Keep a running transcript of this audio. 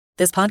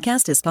This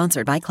podcast is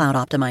sponsored by Cloud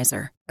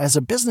Optimizer. As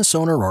a business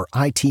owner or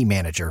IT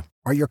manager,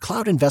 are your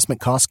cloud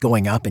investment costs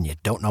going up and you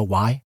don't know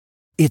why?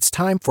 It's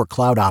time for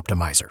Cloud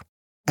Optimizer.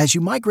 As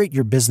you migrate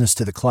your business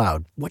to the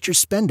cloud, what you're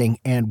spending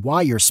and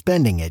why you're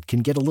spending it can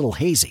get a little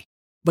hazy.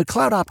 But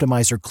Cloud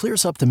Optimizer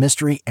clears up the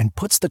mystery and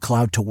puts the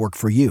cloud to work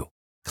for you.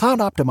 Cloud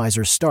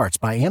Optimizer starts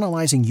by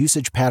analyzing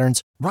usage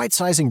patterns,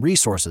 right-sizing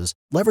resources,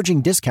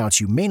 leveraging discounts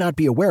you may not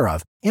be aware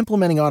of,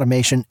 implementing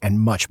automation, and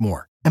much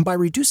more. And by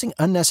reducing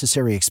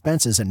unnecessary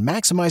expenses and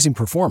maximizing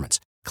performance,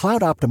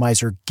 Cloud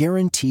Optimizer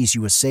guarantees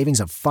you a savings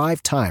of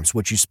 5 times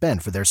what you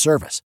spend for their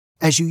service.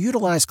 As you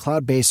utilize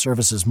cloud-based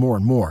services more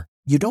and more,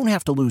 you don't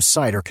have to lose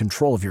sight or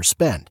control of your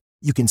spend.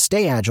 You can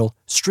stay agile,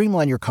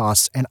 streamline your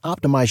costs, and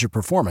optimize your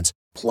performance,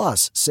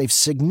 plus save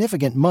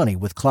significant money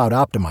with Cloud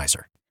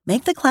Optimizer.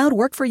 Make the cloud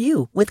work for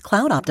you with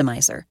Cloud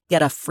Optimizer.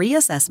 Get a free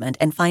assessment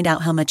and find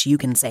out how much you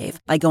can save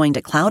by going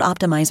to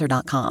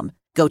cloudoptimizer.com.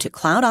 Go to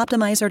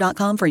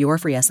cloudoptimizer.com for your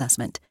free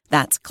assessment.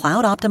 That's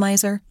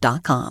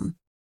cloudoptimizer.com.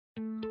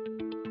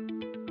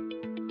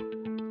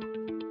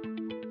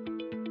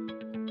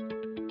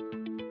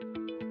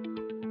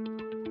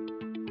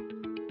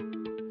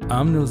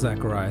 I'm Neil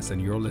Zacharias,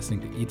 and you're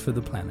listening to Eat for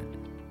the Planet.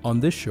 On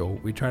this show,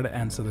 we try to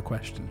answer the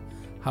question,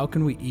 how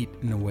can we eat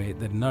in a way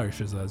that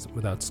nourishes us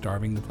without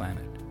starving the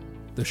planet?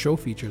 The show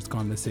features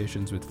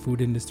conversations with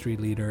food industry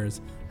leaders,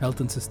 health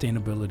and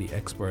sustainability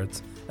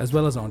experts, as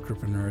well as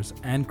entrepreneurs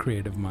and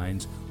creative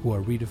minds who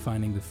are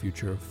redefining the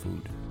future of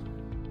food.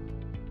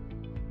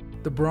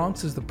 The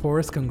Bronx is the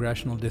poorest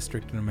congressional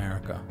district in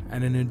America,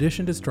 and in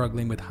addition to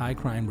struggling with high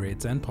crime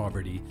rates and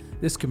poverty,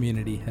 this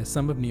community has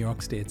some of New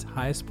York State's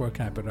highest per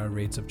capita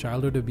rates of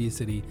childhood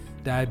obesity,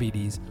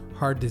 diabetes,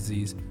 heart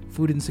disease,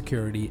 food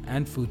insecurity,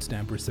 and food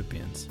stamp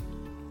recipients.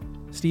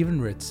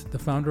 Stephen Ritz, the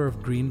founder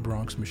of Green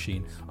Bronx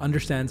Machine,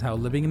 understands how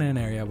living in an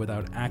area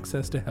without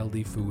access to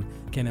healthy food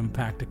can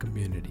impact a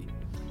community.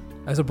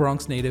 As a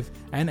Bronx native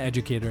and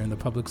educator in the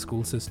public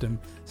school system,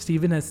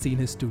 Stephen has seen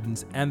his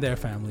students and their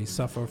families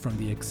suffer from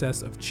the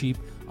excess of cheap,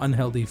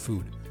 unhealthy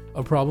food,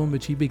 a problem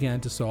which he began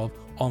to solve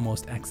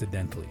almost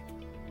accidentally.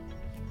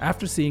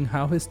 After seeing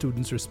how his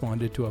students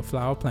responded to a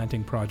flower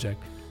planting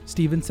project,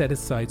 Stephen set his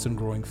sights on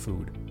growing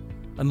food,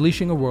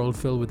 unleashing a world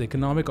filled with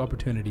economic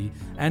opportunity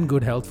and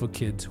good health for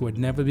kids who had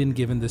never been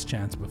given this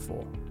chance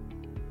before.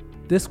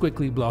 This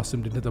quickly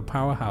blossomed into the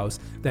powerhouse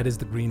that is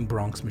the Green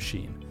Bronx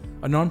Machine,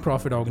 a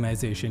nonprofit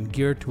organization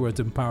geared towards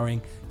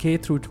empowering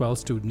K-12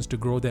 students to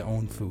grow their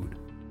own food.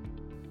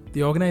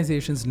 The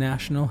organization's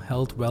National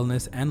Health,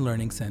 Wellness, and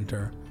Learning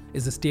Center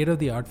is a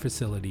state-of-the-art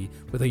facility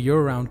with a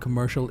year-round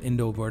commercial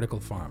indoor vertical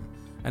farm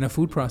and a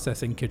food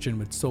processing kitchen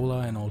with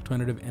solar and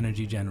alternative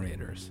energy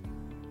generators.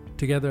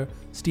 Together,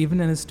 Stephen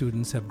and his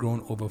students have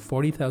grown over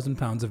 40,000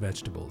 pounds of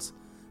vegetables,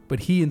 but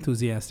he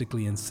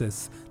enthusiastically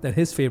insists that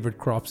his favorite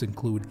crops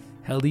include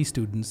healthy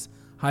students,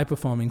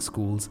 high-performing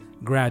schools,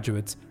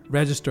 graduates,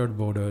 registered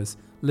voters,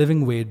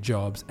 living wage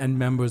jobs, and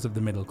members of the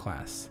middle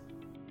class.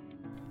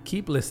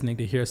 Keep listening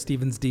to hear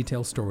Stephen's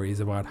detailed stories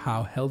about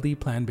how healthy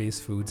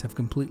plant-based foods have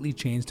completely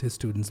changed his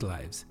students'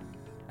 lives,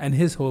 and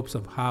his hopes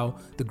of how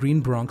the Green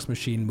Bronx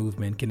Machine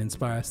movement can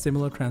inspire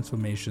similar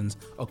transformations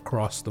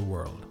across the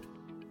world.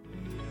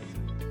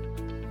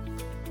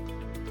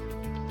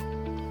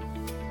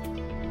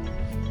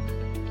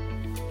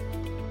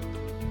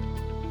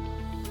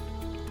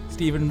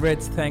 Stephen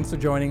Ritz, thanks for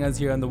joining us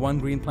here on the One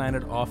Green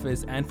Planet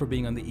office and for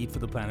being on the Eat for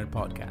the Planet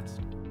podcast.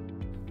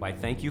 Why,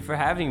 thank you for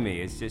having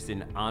me. It's just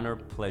an honor,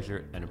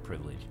 pleasure, and a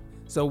privilege.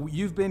 So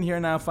you've been here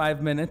now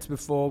 5 minutes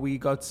before we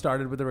got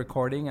started with the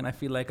recording, and I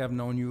feel like I've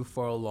known you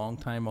for a long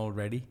time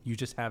already. You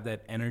just have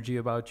that energy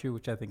about you,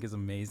 which I think is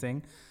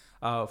amazing.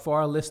 For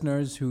our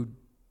listeners who,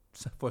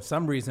 for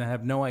some reason,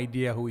 have no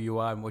idea who you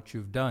are and what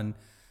you've done,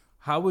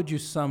 how would you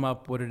sum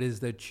up what it is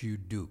that you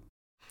do?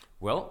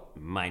 Well,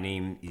 my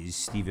name is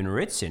Stephen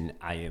Ritz, and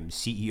I am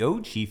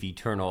CEO, Chief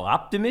Eternal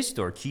Optimist,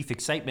 or Chief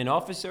Excitement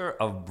Officer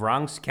of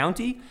Bronx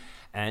County.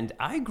 And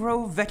I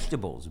grow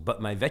vegetables,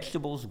 but my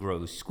vegetables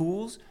grow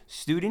schools,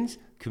 students,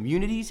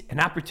 communities,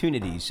 and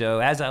opportunities. So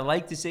as I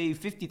like to say,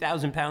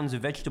 50,000 pounds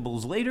of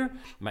vegetables later,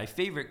 my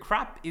favorite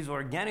crop is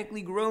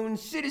organically grown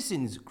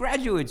citizens,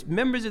 graduates,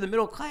 members of the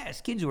middle class,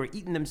 kids who are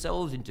eating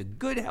themselves into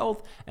good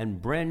health and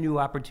brand new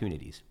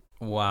opportunities.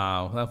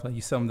 Wow,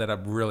 you summed that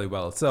up really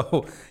well.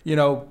 So,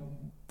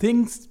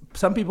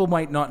 some people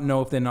might not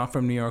know if they're not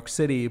from New York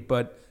City,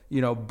 but,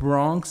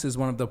 Bronx is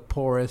one of the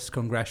poorest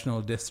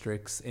congressional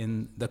districts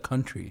in the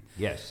country.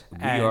 Yes,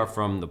 we are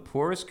from the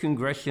poorest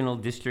congressional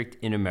district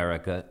in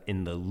America,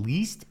 in the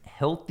least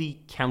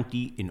healthy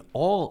county in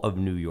all of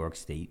New York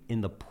State,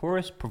 in the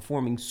poorest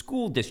performing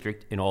school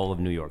district in all of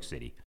New York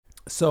City.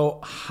 So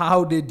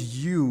how did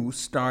you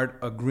start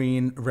a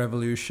green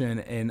revolution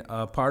in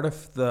a part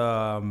of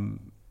the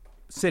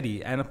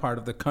city and a part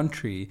of the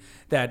country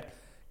that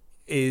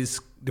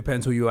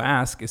depends who you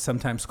ask, is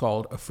sometimes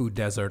called a food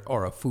desert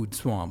or a food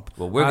swamp?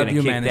 Well, we're going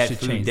to kick that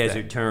food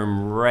desert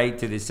term right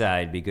to the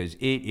side because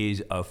it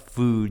is a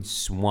food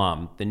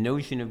swamp. The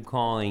notion of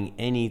calling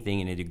anything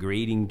in a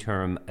degrading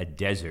term a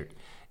desert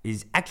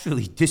is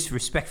actually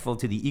disrespectful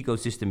to the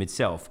ecosystem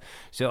itself.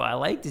 So I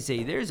like to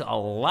say there's a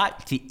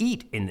lot to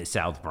eat in the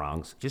South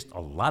Bronx. Just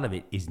a lot of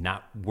it is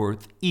not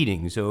worth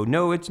eating. So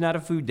no, it's not a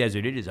food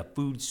desert. It is a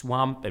food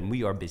swamp, and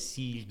we are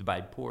besieged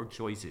by poor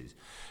choices.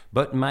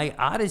 But my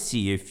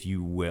odyssey, if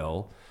you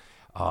will,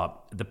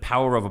 The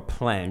Power of a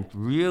Plant,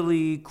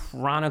 really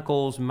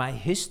chronicles my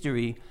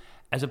history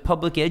as a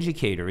public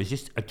educator, as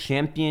just a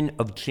champion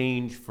of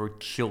change for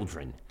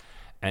children.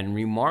 And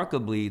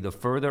remarkably, the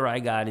further I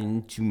got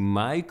into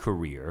my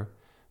career,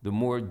 the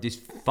more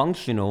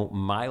dysfunctional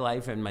my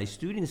life and my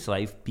students'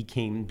 life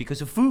became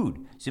because of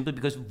food, simply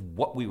because of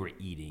what we were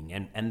eating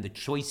and the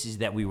choices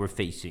that we were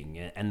facing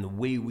and the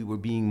way we were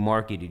being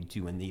marketed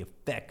to and the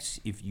effects,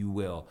 if you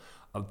will,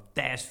 of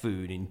fast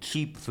food and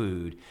cheap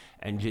food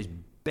and just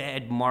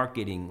bad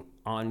marketing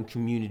on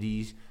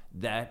communities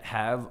that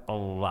have a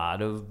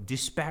lot of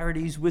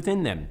disparities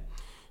within them.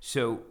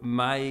 So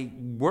my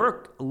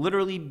work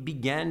literally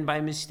began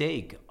by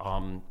mistake.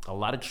 A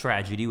lot of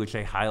tragedy, which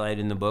I highlight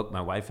in the book.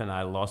 My wife and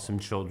I lost some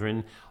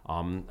children.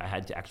 I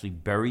had to actually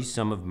bury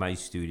some of my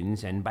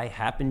students. And by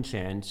happen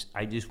chance,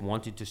 I just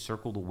wanted to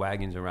circle the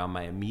wagons around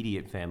my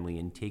immediate family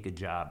and take a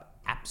job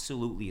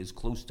absolutely as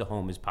close to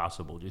home as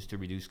possible, just to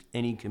reduce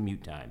any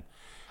commute time.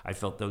 I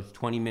felt those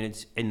 20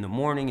 minutes in the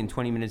morning and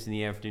 20 minutes in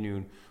the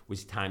afternoon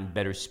was time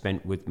better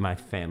spent with my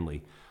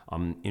family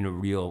in a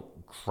real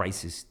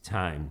crisis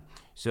time.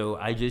 So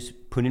I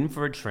just put in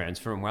for a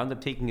transfer and wound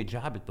up taking a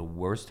job at the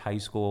worst high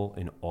school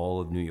in all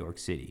of New York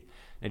City.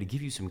 Now, to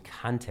give you some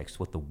context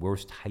what the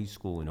worst high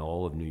school in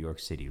all of New York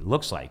City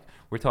looks like,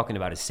 we're talking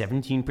about a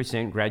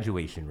 17%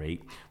 graduation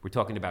rate. We're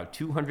talking about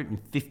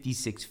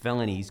 256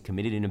 felonies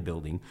committed in a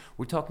building.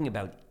 We're talking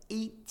about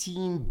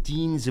 18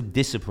 deans of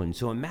discipline.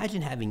 So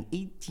imagine having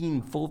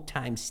 18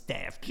 full-time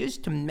staff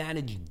just to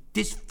manage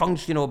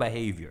dysfunctional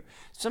behavior.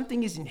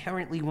 Something is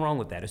inherently wrong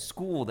with that. A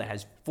school that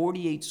has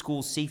 48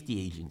 school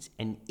safety agents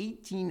and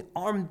 18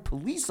 armed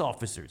police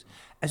officers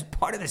as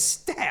part of the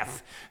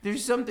staff.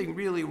 There's something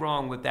really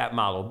wrong with that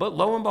model. But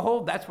lo and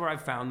behold, that's where I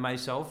found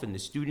myself, and the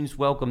students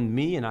welcomed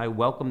me, and I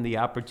welcomed the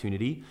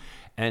opportunity.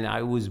 And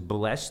I was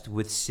blessed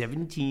with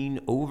 17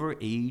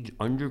 overage,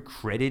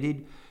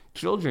 undercredited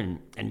children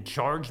and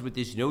charged with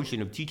this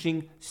notion of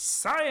teaching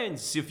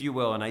science, if you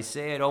will. And I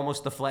say it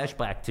almost a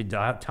flashback to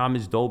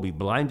Thomas Dolby,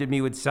 blinded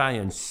me with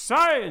science.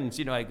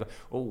 Science! I go,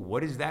 oh,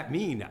 what does that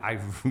mean? I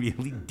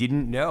really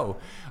didn't know.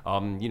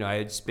 I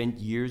had spent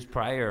years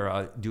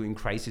prior doing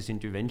crisis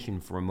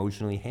intervention for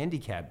emotionally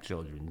handicapped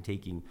children,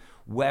 taking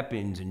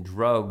weapons and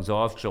drugs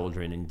off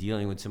children and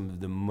dealing with some of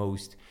the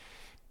most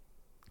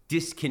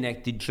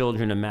disconnected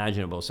children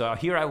imaginable. So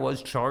here I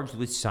was charged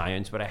with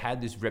science, but I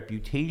had this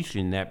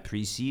reputation that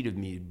preceded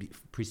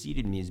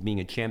me as being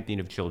a champion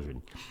of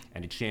children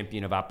and a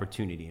champion of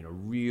opportunity and a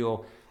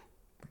real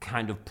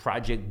kind of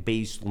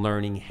project-based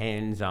learning,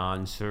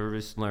 hands-on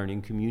service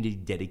learning,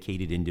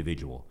 community-dedicated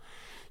individual.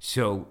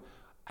 So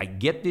I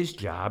get this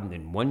job, and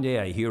then one day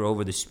I hear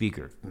over the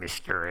speaker,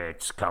 "Mr.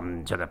 Ritz,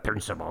 come to the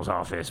principal's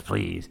office,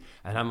 please."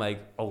 And I'm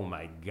like, oh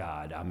my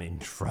God, I'm in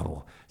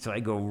trouble. So I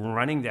go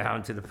running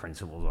down to the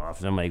principal's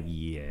office. I'm like,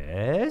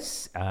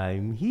 yes,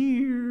 I'm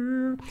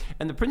here.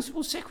 And the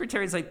principal's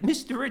secretary is like,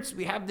 "Mr. Ritz,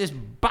 we have this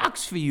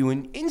box for you."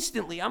 And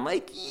instantly I'm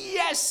like,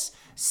 yes,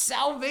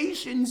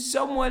 salvation.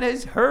 Someone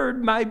has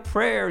heard my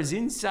prayers.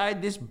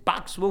 Inside this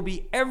box will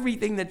be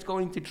everything that's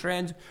going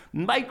to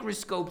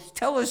microscopes,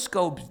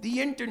 telescopes,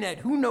 the internet,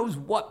 who knows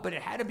what, but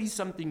it had to be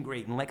something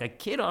great. And like a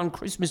kid on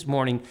Christmas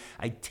morning,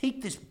 I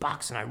take this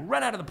box and I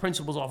run out of the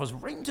principal's office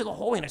right into the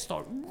hallway and I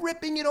start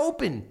ripping it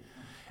open.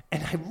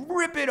 And I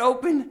rip it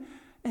open,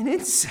 and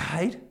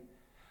inside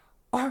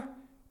are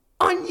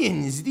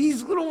onions,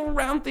 these little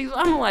round things.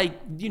 I'm like,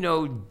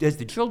 as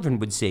the children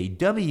would say,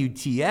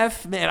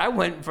 WTF? Man, I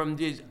went from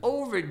just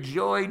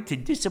overjoyed to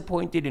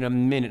disappointed in a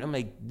minute. I'm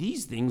like,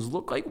 these things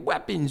look like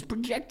weapons,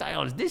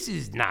 projectiles. This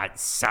is not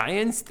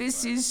science.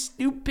 This is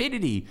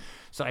stupidity.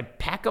 So I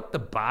pack up the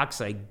box,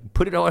 I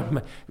put it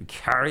on,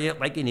 carry it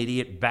like an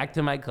idiot back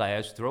to my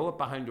class, throw it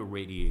behind a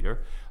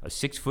radiator, a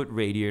 6-foot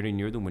radiator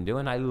near the window,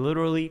 and I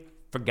literally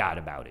forgot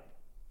about it.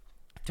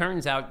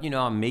 Turns out,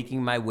 I'm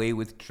making my way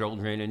with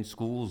children and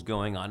schools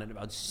going on, and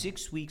about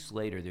 6 weeks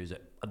later, there's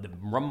the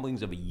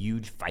rumblings of a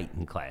huge fight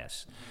in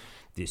class.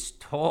 This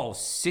tall,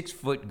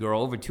 6-foot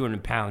girl, over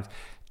 200 pounds,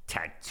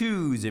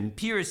 tattoos and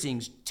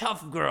piercings,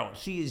 tough girl.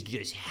 She has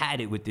just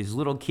had it with this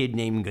little kid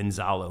named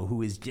Gonzalo,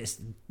 who is just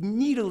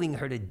needling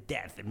her to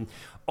death. And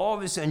all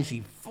of a sudden,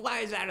 she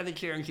flies out of the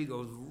chair and she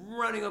goes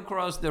running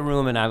across the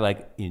room. And I'm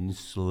like, in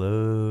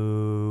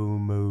slow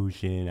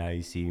motion, I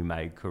see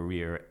my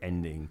career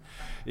ending.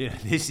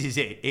 This is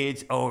it.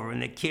 It's over.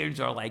 And the kids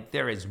are like,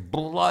 there is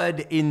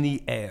blood in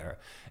the air.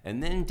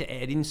 And then to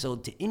add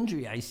insult to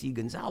injury, I see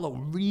Gonzalo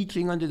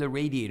reaching under the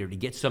radiator to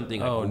get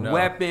something like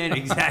weapon.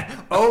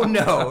 Exactly. Oh,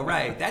 no,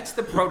 right. That's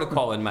the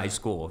protocol in my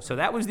school. So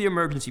that was the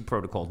emergency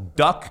protocol.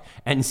 Duck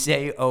and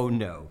say, oh,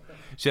 no.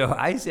 So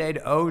I said,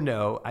 oh,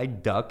 no. I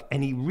duck,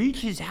 and he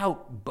reaches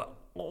out, but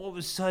all of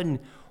a sudden,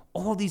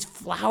 all these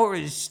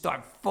flowers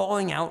start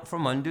falling out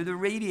from under the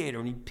radiator.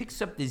 And he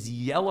picks up this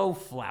yellow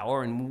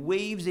flower and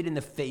waves it in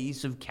the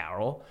face of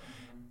Carol.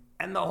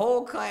 And the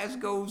whole class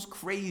goes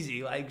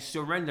crazy, like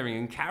surrendering,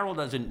 and Carol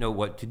doesn't know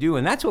what to do.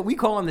 And that's what we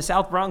call in the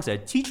South Bronx a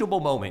teachable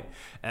moment.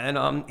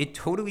 And it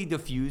totally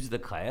diffused the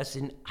class,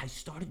 and I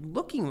started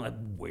looking like,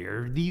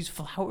 where do these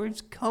flowers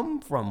come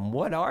from?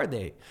 What are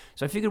they?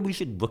 So I figured we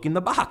should look in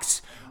the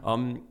box.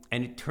 And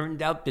it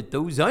turned out that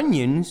those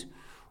onions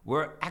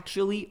were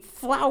actually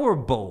flower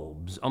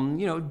bulbs,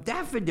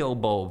 daffodil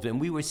bulbs. And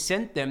we were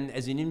sent them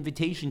as an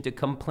invitation to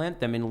come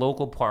plant them in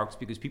local parks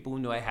because people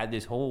knew I had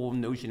this whole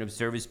notion of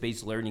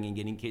service-based learning and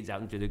getting kids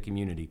out into the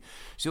community.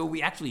 So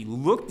we actually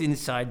looked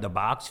inside the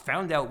box,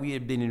 found out we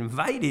had been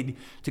invited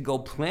to go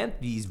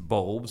plant these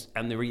bulbs.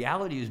 And the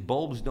reality is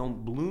bulbs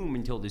don't bloom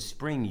until the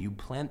spring. You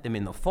plant them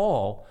in the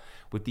fall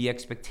with the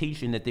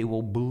expectation that they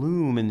will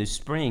bloom in the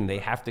spring. They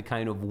have to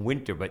kind of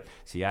winter. But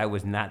see, I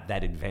was not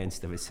that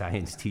advanced of a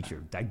science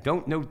teacher. I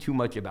don't know too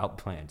much about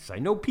plants. I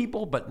know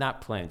people, but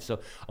not plants. So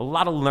a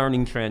lot of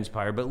learning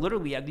transpired. But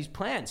literally, we had these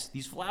plants,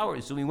 these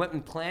flowers. So we went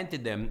and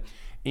planted them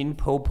in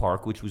Poe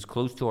Park, which was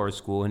close to our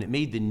school, and it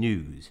made the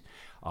news.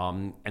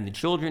 And the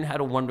children had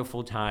a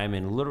wonderful time,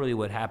 and literally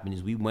what happened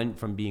is we went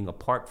from being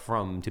apart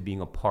from to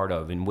being a part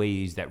of in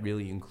ways that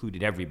really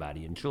included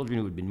everybody. And children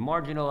who had been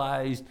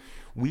marginalized,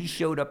 we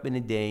showed up in a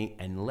day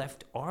and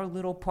left our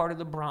little part of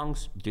the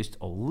Bronx just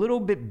a little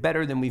bit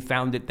better than we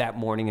found it that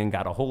morning and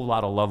got a whole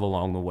lot of love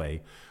along the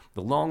way.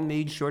 The long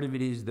made short of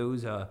it is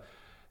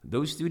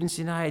those students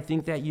and I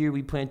think that year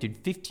we planted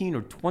 15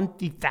 or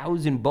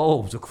 20,000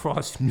 bulbs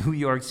across New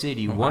York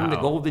City, won the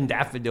Golden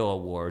Daffodil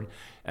Award,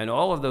 and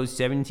all of those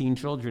 17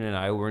 children and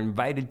I were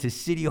invited to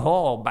City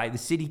Hall by the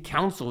City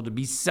Council to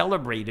be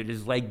celebrated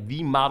as like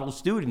the model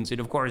students. And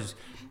of course,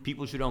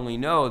 people should only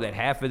know that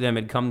half of them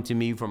had come to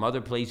me from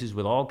other places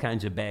with all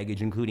kinds of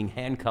baggage, including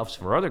handcuffs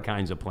for other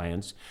kinds of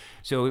plants.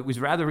 So it was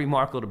rather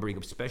remarkable to bring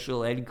a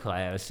special ed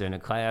class and a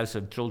class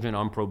of children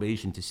on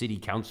probation to City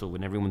Council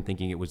when everyone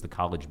thinking it was the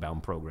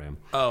college-bound program.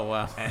 Oh,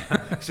 wow.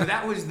 So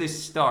that was the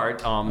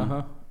start.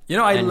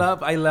 I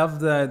love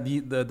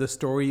the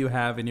story you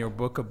have in your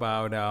book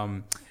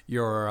about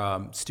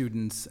your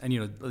students, and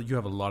you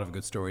have a lot of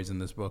good stories in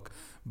this book.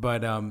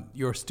 But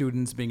your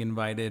students being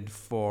invited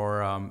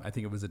for, I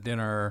think it was a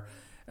dinner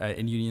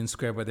in Union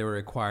Square, where they were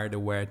required to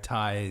wear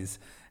ties.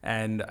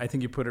 And I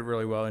think you put it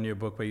really well in your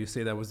book, where you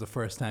say that was the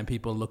first time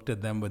people looked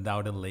at them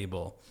without a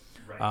label.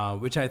 Right.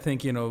 Which I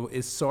think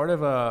is sort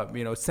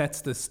of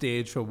sets the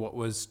stage for what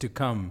was to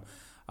come.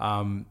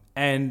 And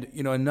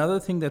another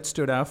thing that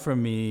stood out for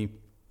me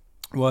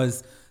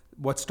was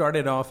what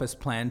started off as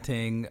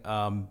planting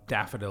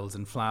daffodils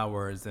and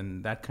flowers,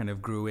 and that kind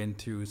of grew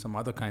into some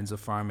other kinds of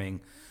farming,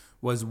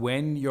 was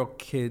when your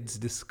kids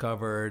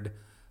discovered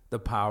the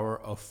power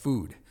of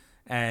food.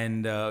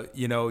 And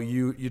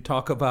you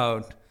talk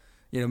about,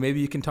 maybe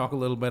you can talk a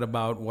little bit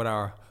about what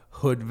are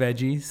hood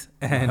veggies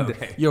and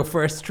your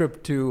first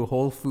trip to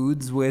Whole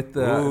Foods with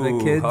the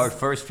kids. Our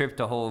first trip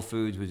to Whole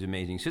Foods was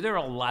amazing. So there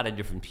are a lot of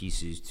different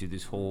pieces to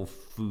this whole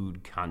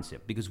food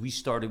concept because we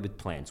started with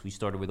plants. We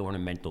started with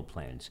ornamental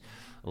plants,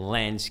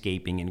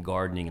 landscaping and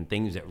gardening and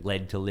things that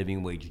led to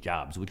living wage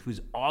jobs, which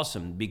was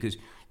awesome because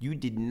you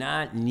did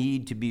not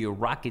need to be a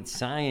rocket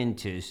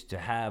scientist to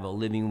have a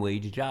living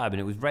wage job.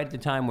 And it was right at the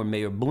time where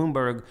Mayor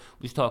Bloomberg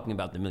was talking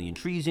about the Million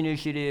Trees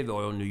Initiative,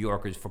 Oil New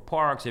Yorkers for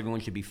Parks, everyone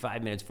should be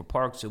 5 minutes for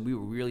parks. So we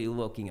were really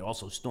looking at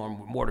also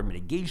stormwater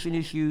mitigation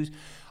issues,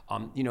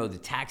 the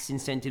tax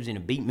incentives and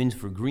abatements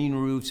for green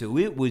roofs. So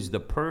it was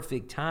the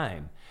perfect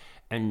time.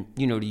 And,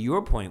 to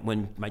your point,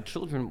 when my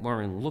children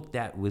weren't looked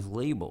at with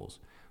labels,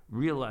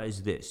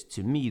 realize this,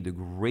 to me, the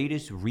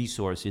greatest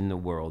resource in the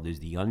world is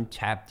the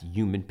untapped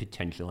human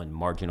potential in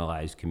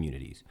marginalized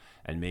communities.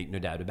 And make no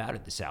doubt about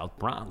it, the South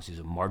Bronx is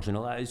a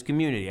marginalized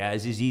community,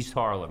 as is East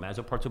Harlem, as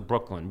are parts of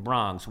Brooklyn,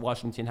 Bronx,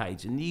 Washington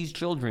Heights. And these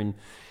children,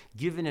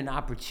 given an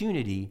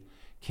opportunity,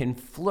 can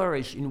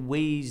flourish in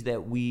ways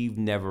that we've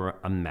never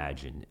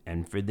imagined.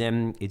 And for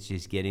them, it's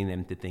just getting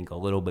them to think a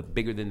little bit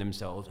bigger than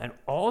themselves and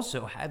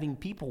also having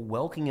people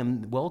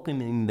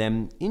welcoming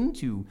them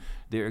into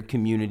their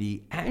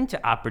community and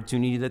to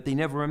opportunity that they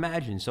never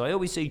imagined. So I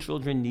always say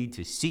children need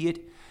to see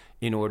it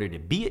in order to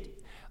be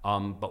it.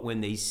 But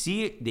when they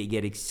see it, they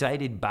get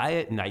excited by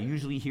it. And I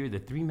usually hear the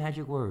three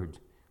magic words: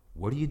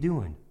 what are you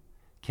doing?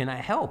 Can I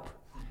help?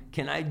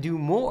 Can I do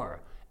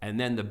more? And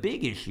then the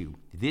big issue,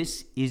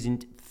 this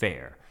isn't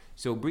fair.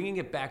 So bringing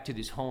it back to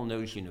this whole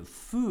notion of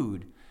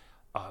food,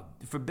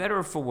 for better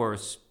or for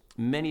worse,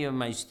 many of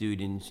my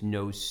students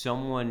know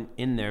someone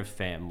in their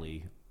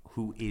family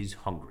who is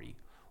hungry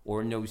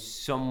or know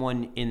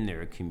someone in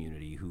their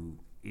community who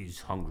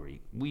is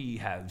hungry. We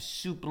have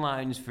soup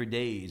lines for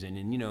days. And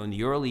in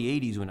the early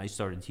 80s when I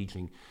started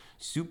teaching,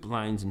 soup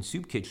lines and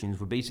soup kitchens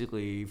were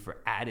basically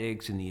for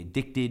addicts and the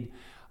addicted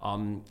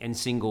and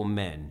single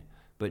men.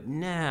 But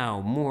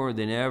now, more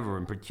than ever,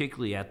 and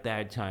particularly at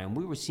that time,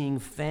 we were seeing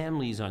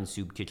families on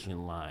soup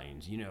kitchen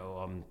lines,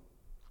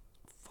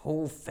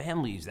 whole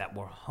families that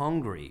were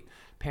hungry,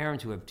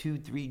 parents who have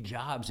 2-3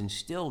 jobs and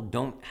still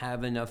don't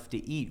have enough to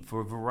eat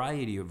for a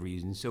variety of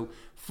reasons. So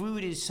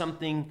food is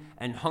something,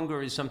 and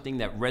hunger is something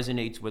that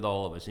resonates with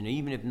all of us. And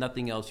even if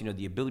nothing else,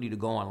 the ability to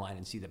go online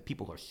and see that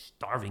people are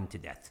starving to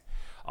death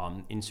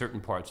in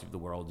certain parts of the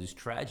world is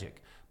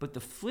tragic. But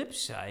the flip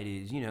side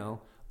is,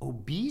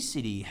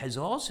 obesity has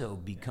also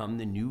become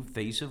the new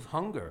face of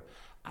hunger.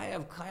 I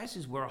have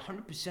classes where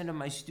 100% of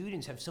my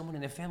students have someone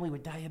in their family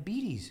with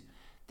diabetes.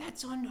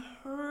 That's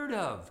unheard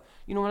of.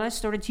 When I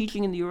started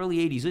teaching in the early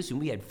 80s, listen,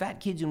 we had fat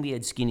kids and we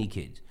had skinny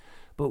kids.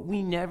 But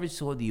we never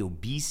saw the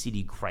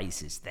obesity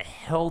crisis, the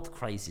health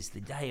crisis,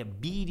 the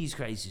diabetes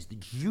crisis, the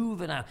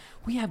juvenile.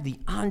 We have the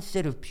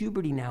onset of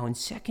puberty now in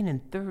 2nd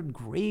and 3rd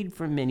grade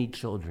for many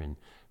children.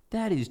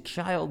 That is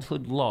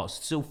childhood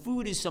lost. So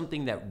food is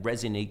something that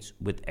resonates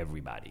with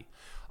everybody.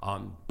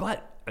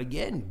 But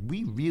again,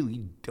 we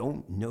really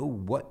don't know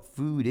what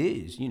food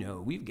is.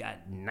 We've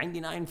got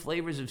 99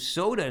 flavors of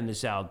soda in the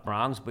South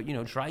Bronx, but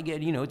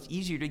it's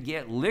easier to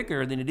get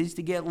liquor than it is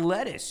to get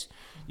lettuce.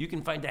 You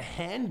can find a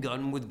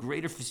handgun with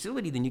greater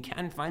facility than you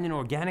can find an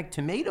organic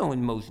tomato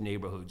in most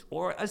neighborhoods,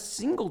 or a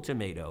single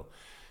tomato.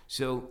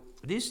 So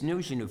this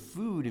notion of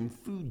food and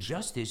food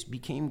justice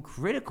became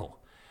critical.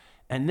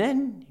 And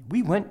then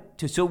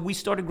we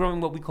started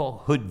growing what we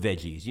call hood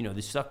veggies,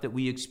 the stuff that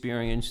we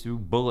experience through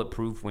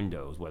bulletproof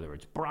windows, whether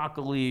it's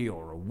broccoli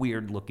or a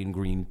weird looking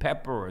green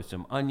pepper or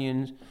some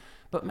onions.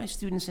 But my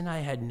students and I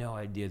had no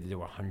idea that there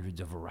were hundreds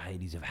of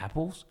varieties of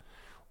apples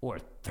or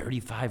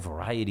 35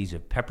 varieties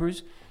of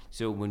peppers.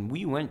 So when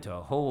we went to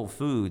Whole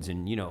Foods,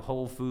 and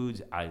Whole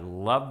Foods, I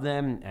love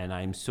them, and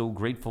I'm so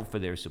grateful for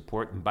their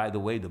support. And by the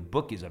way, the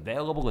book is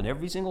available in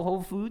every single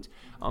Whole Foods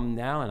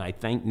now, and I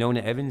thank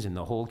Nona Evans and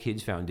the Whole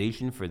Kids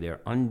Foundation for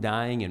their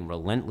undying and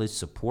relentless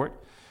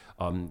support,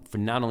 for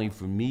not only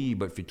for me,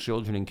 but for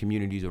children and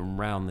communities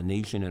around the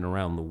nation and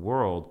around the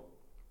world.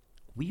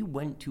 We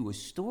went to a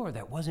store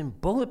that wasn't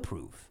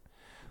bulletproof.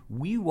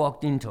 We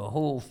walked into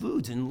Whole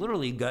Foods and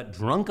literally got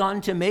drunk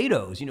on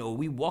tomatoes.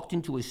 We walked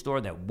into a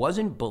store that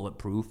wasn't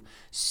bulletproof,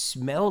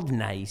 smelled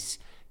nice,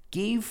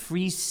 gave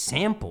free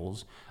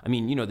samples.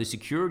 The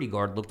security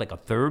guard looked like a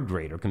 3rd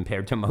grader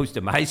compared to most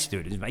of my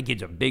students. My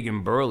kids are big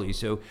and burly.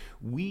 So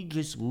we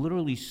just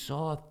literally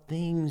saw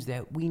things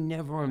that we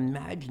never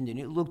imagined, and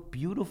it looked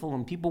beautiful,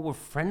 and people were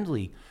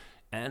friendly.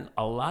 And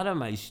a lot of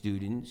my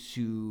students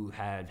who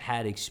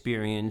had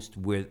experience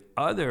with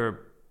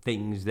other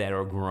things that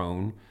are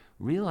grown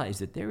realize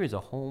that there is a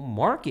whole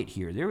market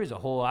here. There is a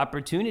whole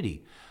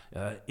opportunity.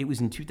 It was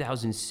in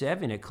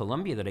 2007 at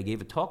Columbia that I gave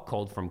a talk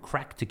called From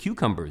Crack to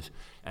Cucumbers.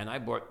 And I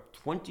brought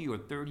 20 or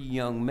 30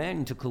 young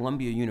men to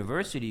Columbia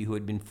University who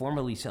had been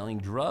formerly selling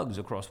drugs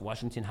across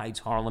Washington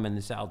Heights, Harlem, and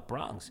the South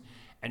Bronx,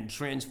 and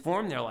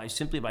transformed their lives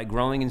simply by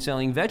growing and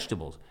selling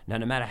vegetables. Now,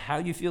 no matter how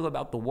you feel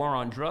about the war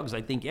on drugs,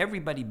 I think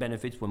everybody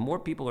benefits when more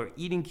people are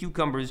eating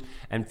cucumbers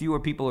and fewer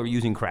people are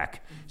using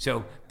crack.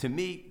 So to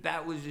me,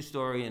 that was the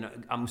story, and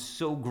I'm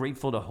so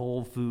grateful to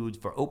Whole Foods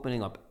for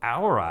opening up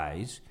our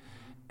eyes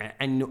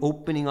and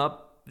opening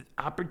up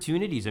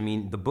opportunities.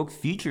 The book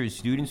features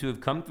students who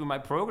have come through my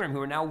program who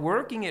are now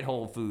working at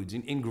Whole Foods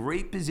in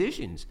great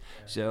positions.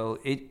 So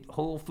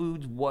Whole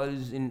Foods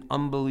was an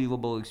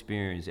unbelievable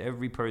experience.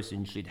 Every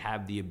person should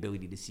have the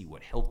ability to see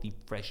what healthy,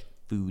 fresh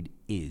food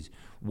is,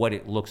 what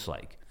it looks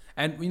like.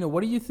 And,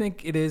 what do you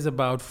think it is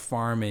about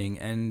farming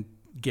and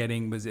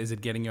is it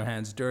getting your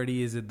hands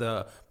dirty? Is it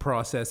the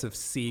process of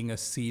seeing a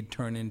seed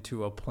turn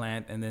into a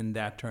plant and then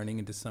that turning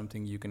into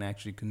something you can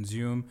actually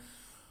consume?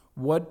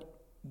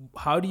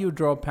 How do you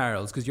draw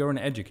parallels? Because you're an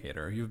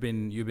educator. You've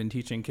been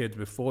teaching kids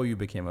before you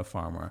became a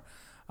farmer.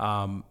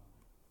 I'm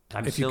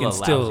still a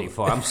lousy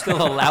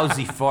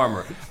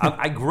farmer.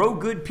 I grow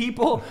good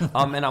people,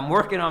 and I'm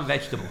working on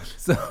vegetables.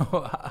 So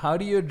how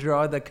do you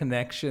draw the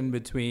connection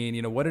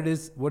between, what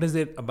is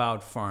it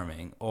about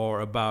farming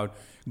or about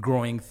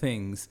growing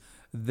things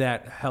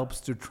that helps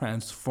to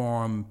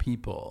transform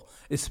people,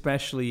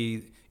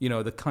 especially,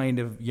 the kind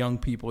of young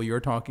people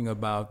you're talking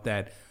about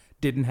that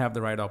didn't have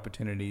the right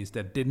opportunities,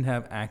 that didn't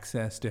have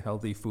access to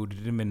healthy food,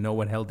 didn't even know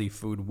what healthy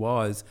food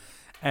was,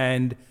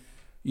 and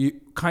you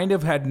kind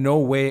of had no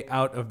way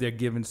out of their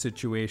given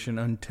situation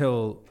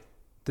until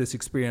this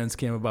experience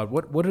came about.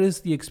 What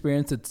is the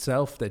experience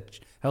itself that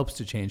helps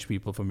to change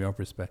people from your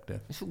perspective?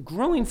 So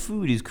growing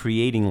food is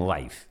creating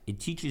life. It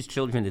teaches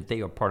children that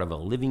they are part of a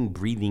living,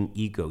 breathing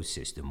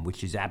ecosystem,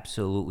 which is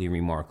absolutely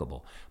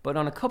remarkable. But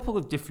on a couple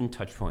of different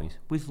touch points,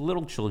 with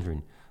little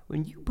children,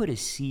 when you put a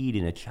seed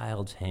in a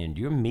child's hand,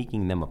 you're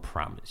making them a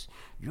promise.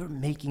 You're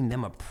making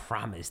them a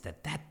promise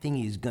that that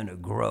thing is going to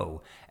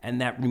grow,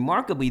 and that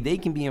remarkably, they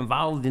can be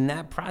involved in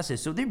that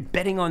process. So they're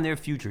betting on their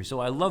future. So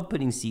I love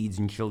putting seeds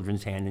in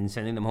children's hands and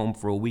sending them home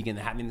for a week and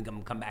having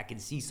them come back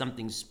and see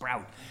something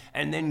sprout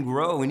and then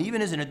grow. And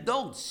even as an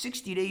adult,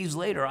 60 days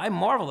later, I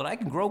marvel that I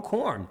can grow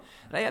corn.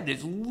 And I have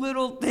this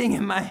little thing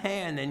in my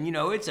hand, and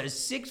it's a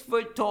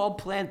 6-foot tall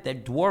plant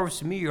that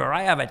dwarfs me, or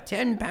I have a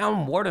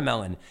 10-pound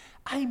watermelon.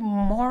 I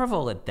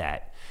marvel at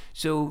that.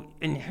 So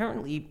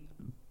inherently,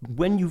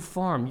 when you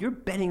farm, you're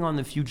betting on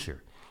the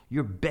future.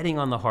 You're betting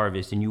on the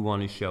harvest and you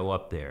want to show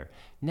up there.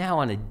 Now,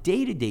 on a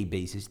day-to-day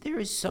basis, there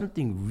is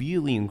something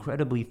really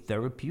incredibly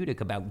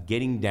therapeutic about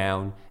getting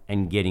down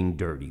and getting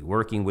dirty,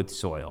 working with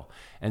soil.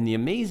 And the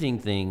amazing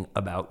thing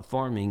about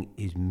farming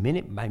is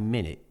minute by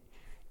minute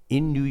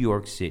in New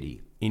York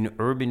City, in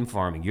urban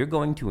farming, you're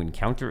going to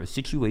encounter a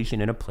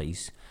situation in a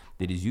place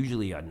that is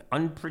usually an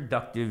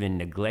unproductive and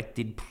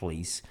neglected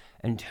place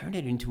and turn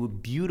it into a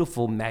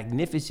beautiful,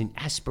 magnificent,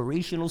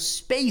 aspirational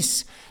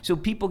space. So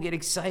people get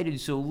excited.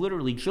 So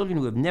literally, children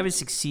who have never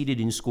succeeded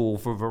in school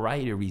for a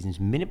variety of reasons,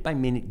 minute by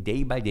minute,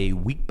 day by day,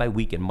 week by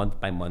week, and month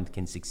by month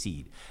can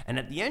succeed. And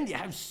at the end, you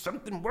have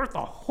something worth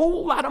a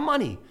whole lot of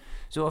money.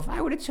 So if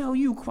I were to tell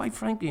you, quite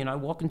frankly, and I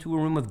walk into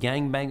a room of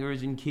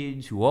gangbangers and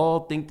kids who all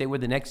think they were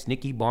the next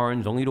Nicky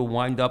Barnes, only to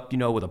wind up,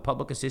 with a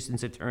public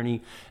assistance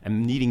attorney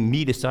and needing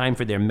me to sign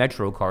for their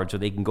Metro card so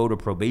they can go to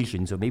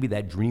probation, so maybe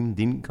that dream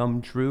didn't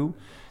come true,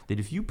 that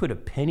if you put a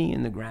penny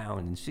in the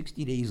ground and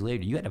 60 days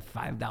later you had a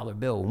 $5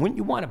 bill, wouldn't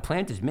you want to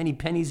plant as many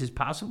pennies as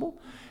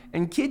possible?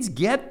 And kids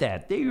get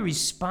that. They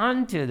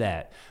respond to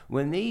that.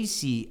 When they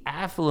see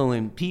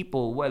affluent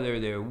people, whether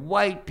they're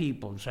white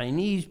people,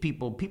 Chinese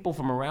people, people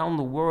from around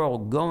the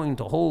world going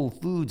to Whole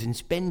Foods and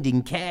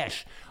spending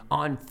cash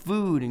on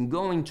food and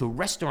going to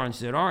restaurants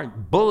that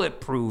aren't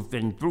bulletproof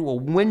and through a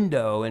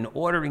window and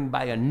ordering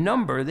by a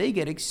number, they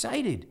get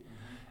excited.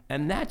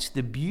 And that's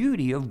the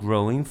beauty of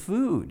growing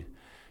food.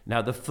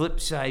 Now, the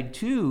flip side,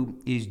 too,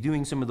 is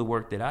doing some of the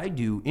work that I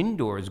do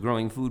indoors,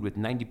 growing food with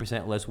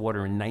 90% less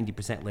water and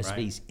 90% less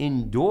space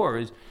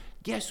indoors.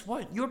 Guess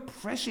what? Your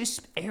precious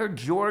Air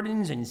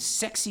Jordans and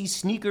sexy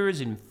sneakers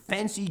and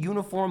fancy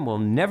uniform will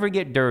never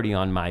get dirty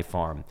on my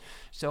farm.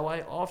 So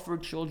I offer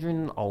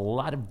children a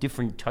lot of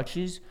different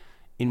touches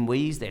in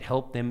ways that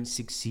help them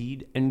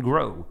succeed and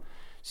grow.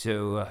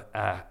 So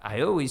I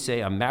always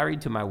say I'm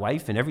married to my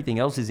wife and everything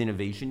else is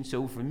innovation.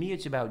 So for me,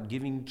 it's about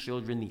giving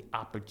children the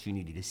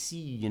opportunity to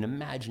see and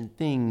imagine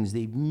things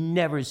they've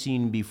never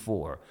seen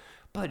before.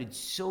 But it's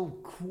so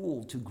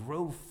cool to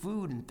grow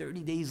food and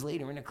 30 days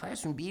later in a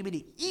classroom be able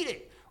to eat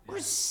it or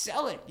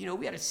sell it.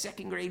 We had a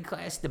second grade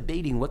class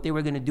debating what they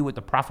were going to do with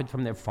the profit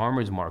from their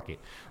farmer's market.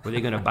 Were they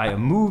going to buy a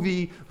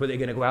movie? Were they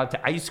going to go out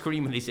to ice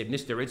cream? And they said,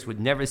 Mr. Ritz would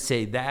never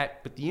say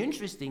that. But the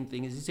interesting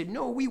thing is they said,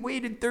 no, we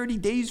waited 30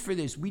 days for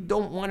this. We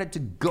don't want it to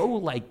go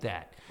like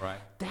that. Right.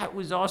 That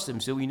was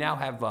awesome. So we now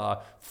have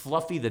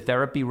Fluffy the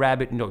therapy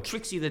rabbit,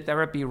 Trixie the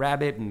therapy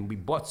rabbit, and we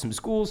bought some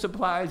school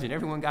supplies and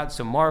everyone got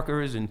some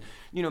markers. And,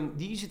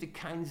 these are the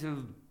kinds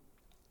of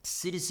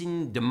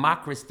citizen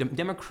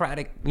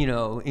democratic,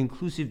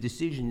 inclusive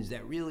decisions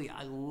that really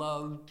I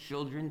love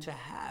children to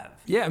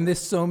have. Yeah, and there's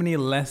so many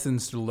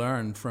lessons to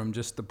learn from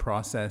just the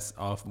process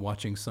of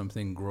watching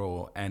something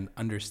grow and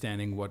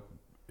understanding what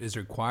is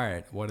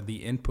required, what are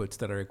the inputs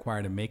that are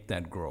required to make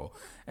that grow.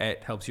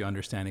 It helps you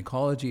understand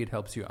ecology, it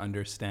helps you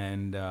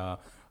understand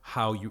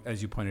how you,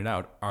 as you pointed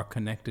out, are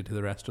connected to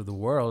the rest of the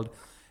world.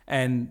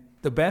 And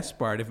the best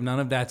part, if none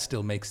of that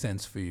still makes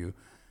sense for you,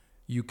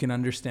 you can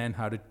understand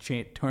how to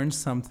turn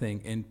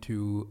something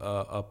into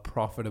a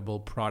profitable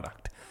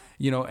product.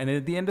 And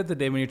at the end of the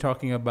day, when you're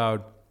talking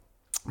about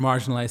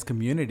marginalized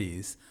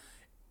communities,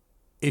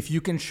 if you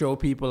can show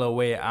people a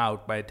way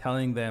out by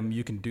telling them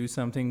you can do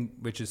something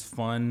which is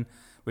fun,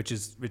 which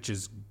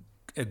is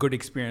a good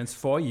experience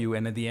for you,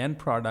 and at the end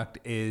product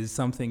is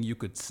something you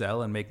could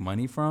sell and make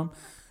money from,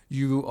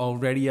 you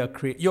already are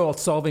you're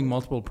solving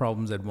multiple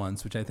problems at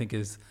once, which I think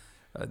is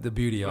the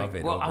beauty of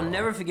it. Well, overall. I'll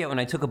never forget when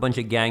I took a bunch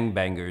of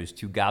gangbangers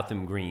to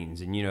Gotham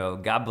Greens, and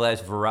God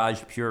bless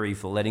Viraj Puri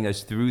for letting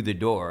us through the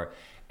door.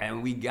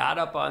 And we got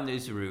up on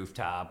this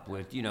rooftop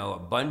with, a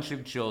bunch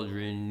of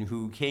children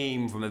who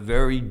came from a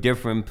very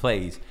different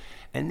place.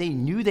 And they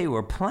knew they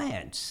were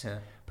plants,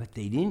 but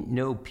they didn't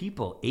know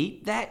people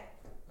ate that.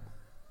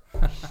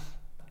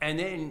 And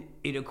then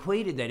it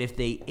equated that if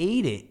they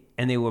ate it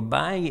and they were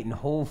buying it in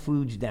Whole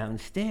Foods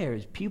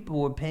downstairs, people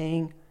were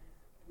paying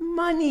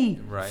money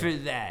for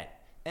that.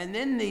 And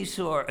then they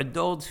saw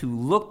adults who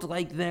looked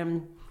like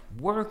them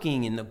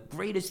working, and the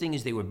greatest thing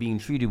is they were being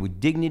treated with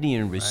dignity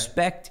and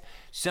respect.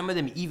 Some of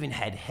them even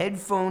had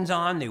headphones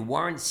on. They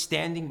weren't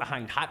standing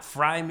behind hot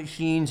fry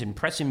machines and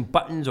pressing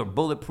buttons or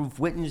bulletproof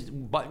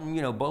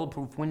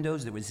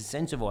windows. There was a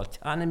sense of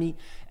autonomy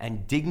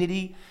and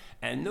dignity.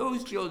 And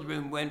those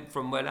children went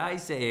from what I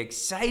say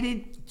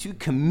excited to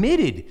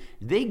committed.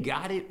 They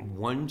got it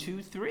 1,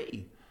 2,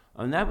 3.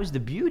 And that was the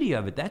beauty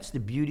of it. That's the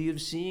beauty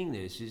of seeing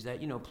this, is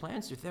that,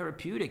 plants are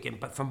therapeutic.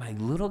 But for my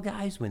little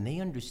guys, when they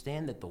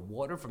understand that the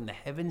water from the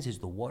heavens is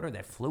the water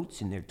that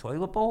floats in their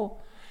toilet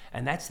bowl,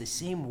 and that's the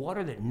same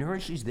water that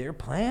nourishes their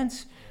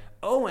plants,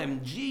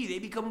 OMG, they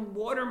become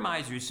water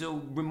misers.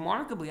 So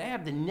remarkably, I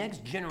have the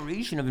next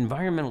generation of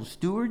environmental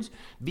stewards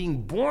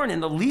being born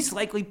in the least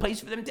likely place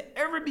for them to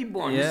ever be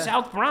born, the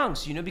South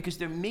Bronx, because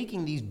they're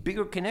making these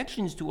bigger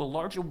connections to a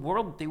larger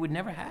world that they would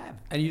never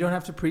have. And you don't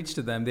have to preach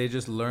to them. They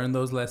just learn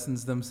those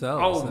lessons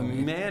themselves.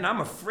 Man,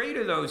 I'm afraid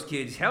of those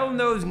kids. Hell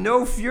knows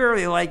no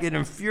fury like an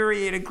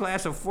infuriated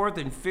class of 4th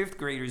and 5th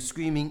graders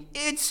screaming,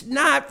 "It's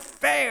not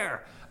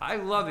fair!" I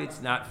love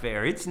 "It's not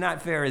fair." "It's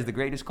not fair" is the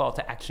greatest call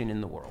to action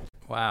in the world.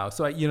 Wow.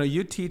 So,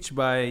 you teach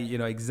by,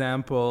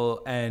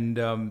 example,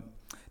 and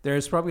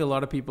there's probably a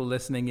lot of people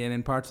listening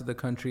in parts of the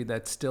country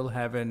that still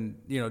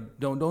haven't,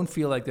 don't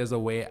feel like there's a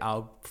way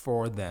out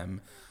for them.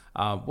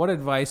 What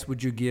advice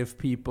would you give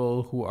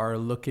people who are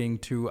looking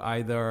to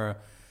either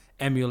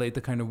emulate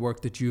the kind of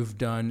work that you've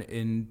done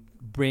and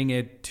bring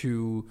it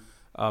to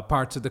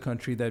parts of the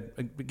country that,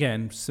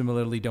 again,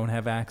 similarly don't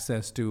have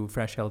access to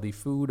fresh, healthy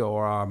food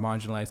or are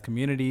marginalized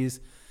communities?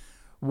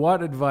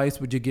 What advice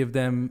would you give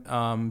them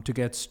to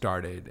get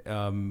started?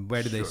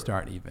 Where do they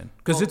start even?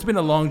 Because it's been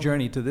a long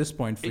journey to this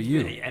point for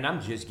you. And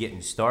I'm just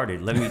getting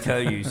started, let me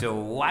tell you. So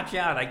watch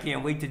out. I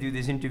can't wait to do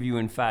this interview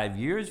in 5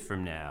 years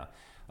from now.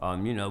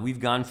 We've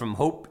gone from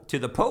hope to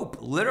the Pope,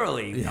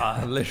 literally.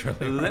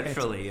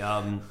 Literally.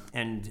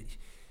 And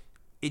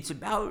it's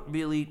about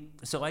really,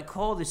 so I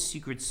call this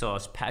secret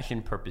sauce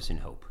passion, purpose, and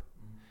hope.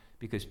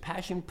 Because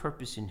passion,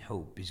 purpose, and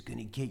hope is going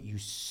to get you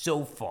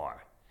so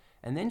far.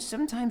 And then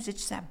sometimes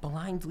it's that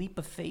blind leap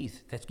of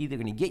faith that's either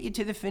going to get you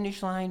to the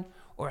finish line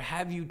or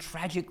have you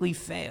tragically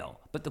fail.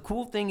 But the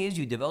cool thing is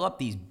you develop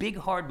these big,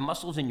 hard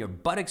muscles in your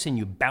buttocks and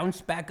you bounce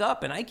back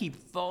up. And I keep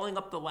falling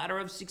up the ladder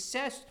of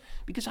success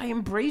because I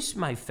embrace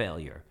my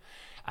failure.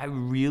 I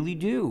really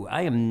do.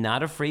 I am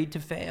not afraid to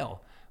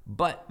fail.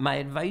 But my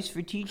advice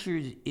for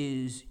teachers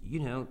is,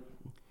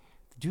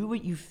 do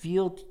what you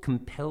feel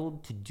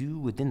compelled to do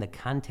within the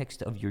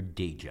context of your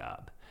day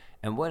job.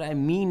 And what I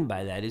mean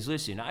by that is,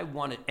 listen, I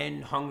want to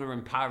end hunger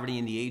and poverty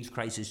and the AIDS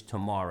crisis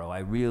tomorrow. I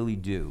really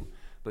do.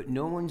 But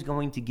no one's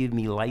going to give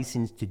me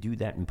license to do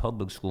that in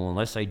public school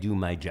unless I do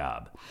my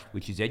job,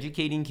 which is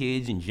educating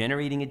kids and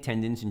generating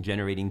attendance and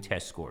generating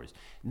test scores.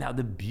 Now,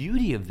 the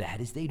beauty of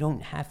that is they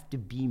don't have to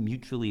be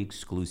mutually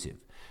exclusive.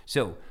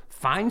 So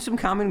find some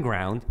common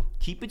ground,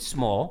 keep it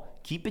small,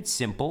 keep it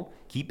simple,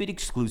 keep it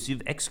exclusive.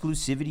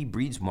 Exclusivity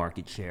breeds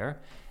market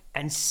share.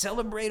 And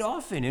celebrate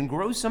often and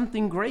grow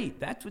something great.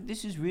 That's what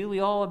this is really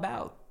all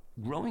about.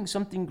 Growing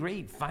something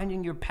great,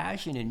 finding your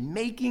passion, and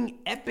making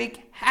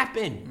epic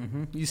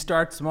happen. You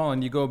start small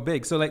and you go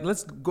big. So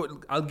let's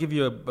go. I'll give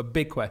you a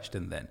big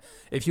question then.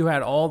 If you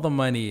had all the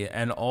money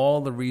and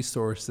all the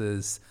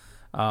resources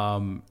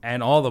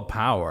and all the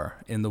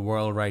power in the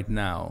world right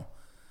now,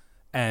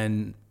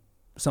 and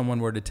someone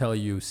were to tell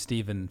you,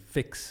 "Stephen,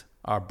 fix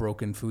our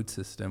broken food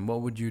system," what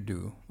would you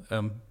do?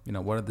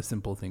 What are the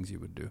simple things you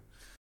would do?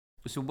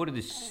 So what are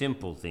the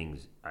simple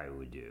things I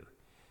would do?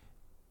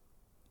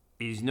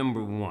 Is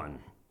number one,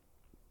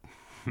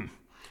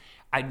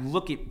 I'd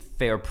look at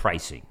fair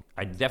pricing.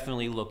 I'd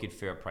definitely look at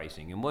fair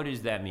pricing. And what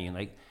does that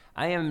mean?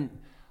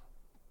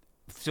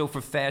 So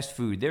for fast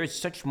food, there are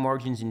such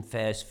margins in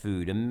fast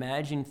food.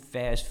 Imagine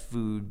fast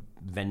food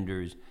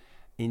vendors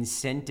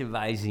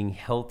incentivizing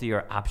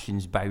healthier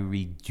options by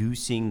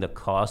reducing the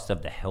cost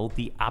of the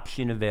healthy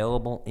option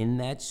available in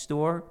that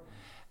store.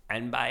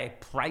 And by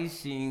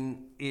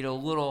pricing it a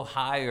little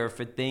higher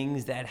for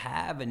things that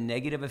have a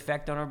negative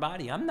effect on our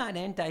body. I'm not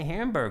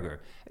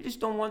anti-hamburger. I just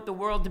don't want the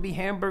world to be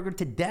hamburger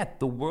to death.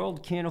 The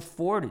world can't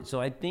afford it.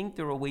 So I think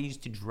there are ways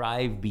to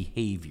drive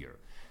behavior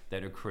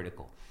that are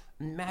critical.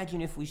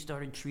 Imagine if we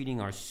started treating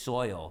our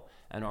soil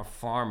and our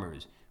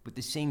farmers with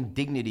the same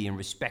dignity and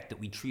respect that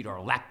we treat our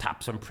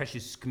laptops and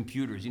precious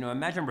computers.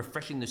 Imagine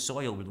refreshing the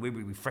soil with the way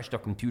we refreshed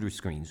our computer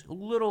screens.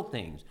 Little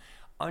things.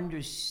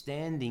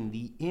 Understanding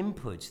the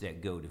inputs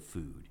that go to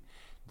food.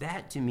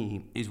 That, to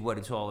me, is what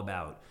it's all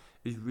about,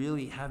 is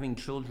really having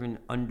children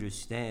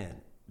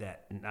understand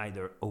that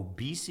neither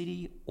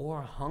obesity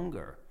or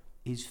hunger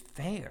is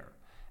fair,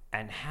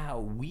 and how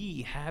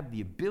we have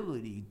the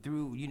ability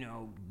through,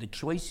 the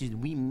choices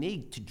we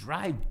make to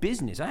drive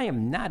business. I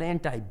am not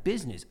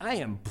anti-business. I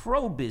am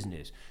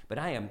pro-business, but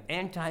I am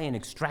anti an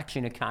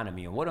extraction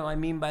economy. And what do I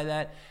mean by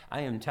that?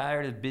 I am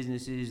tired of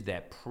businesses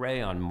that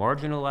prey on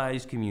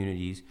marginalized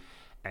communities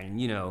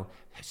and,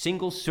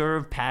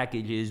 single-serve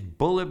packages,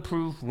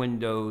 bulletproof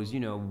windows,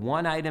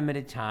 one item at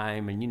a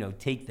time, and,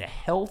 take the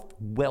health,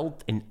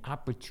 wealth, and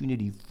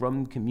opportunity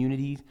from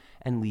communities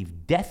and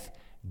leave death,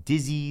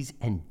 disease,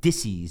 and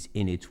disease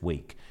in its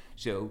wake.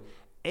 So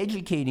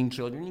educating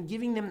children and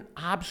giving them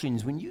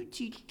options. When you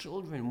teach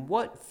children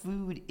what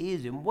food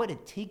is and what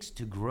it takes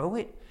to grow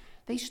it,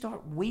 they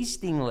start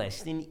wasting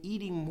less and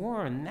eating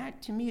more, and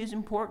that, to me, is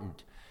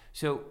important.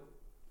 So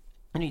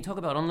when you talk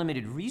about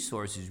unlimited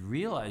resources,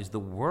 realize the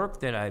work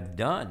that I've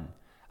done.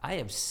 I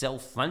have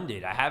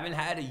self-funded. I haven't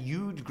had a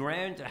huge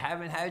grant. I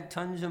haven't had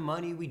tons of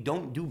money. We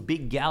don't do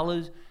big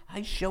galas.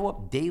 I show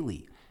up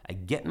daily. I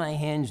get my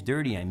hands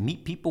dirty. I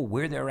meet people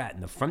where they're at,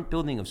 in the front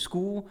building of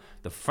school,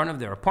 the front of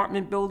their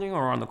apartment building,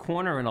 or on the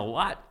corner in a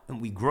lot,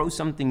 and we grow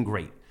something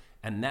great.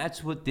 And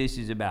that's what this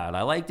is about.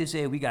 I like to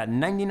say we got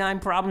 99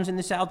 problems in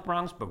the South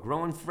Bronx, but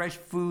growing fresh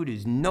food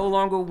is no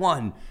longer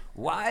one.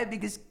 Why?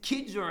 Because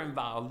kids are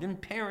involved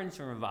and parents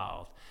are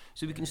involved.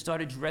 So we can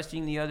start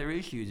addressing the other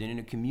issues. And in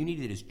a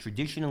community that has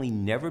traditionally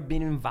never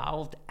been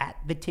involved at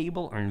the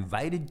table or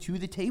invited to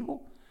the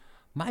table,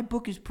 my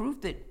book is proof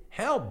that,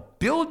 hell,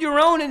 build your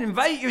own and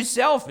invite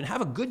yourself and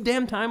have a good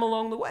damn time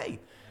along the way.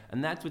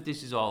 And that's what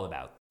this is all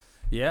about.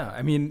 Yeah,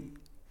 I mean,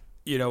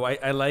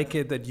 I like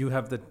it that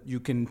you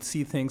can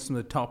see things from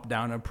the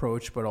top-down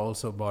approach, but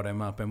also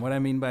bottom-up. And what I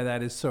mean by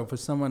that is, so for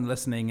someone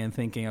listening and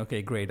thinking,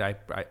 okay, great,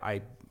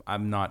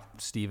 I'm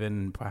not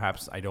Stephen,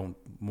 perhaps I don't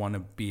want to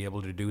be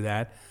able to do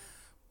that,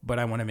 but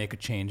I want to make a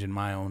change in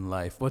my own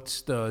life.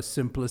 What's the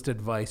simplest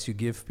advice you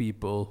give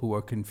people who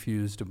are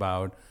confused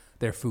about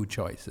their food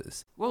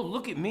choices? Well,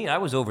 look at me. I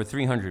was over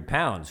 300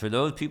 pounds. For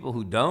those people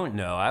who don't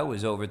know, I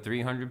was over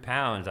 300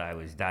 pounds. I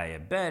was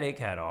diabetic,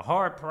 had a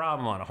heart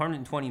problem, on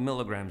 120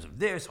 milligrams of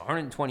this,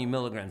 120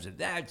 milligrams of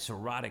that,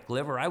 cirrhotic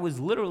liver. I was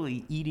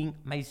literally eating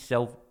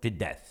myself to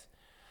death.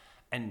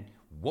 And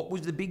what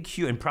was the big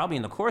cue? And probably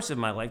in the course of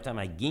my lifetime,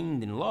 I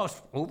gained and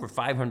lost over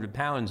 500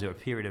 pounds over a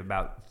period of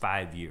about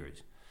 5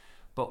 years.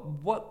 But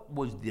what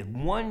was the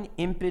one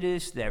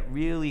impetus that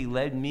really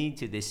led me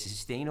to this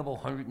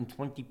sustainable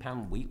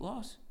 120-pound weight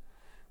loss?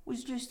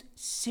 Was just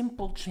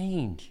simple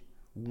change.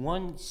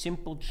 One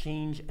simple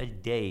change a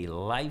day,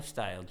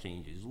 lifestyle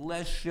changes,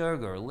 less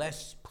sugar,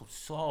 less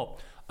salt,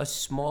 a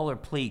smaller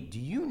plate. Do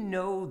you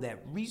know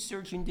that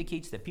research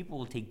indicates that people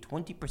will take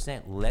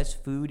 20% less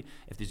food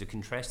if there's a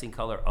contrasting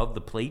color of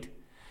the plate?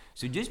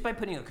 So just by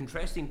putting a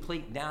contrasting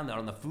plate down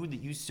on the food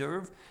that you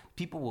serve,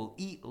 people will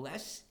eat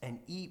less and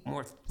eat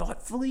more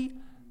thoughtfully.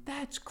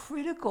 That's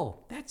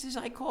critical. That's, as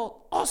I call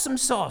it, awesome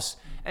sauce.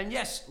 And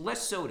yes,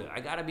 less soda. I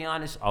gotta be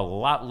honest, a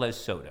lot less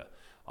soda.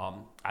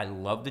 I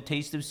love the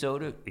taste of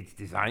soda. It's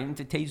designed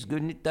to taste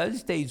good, and it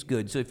does taste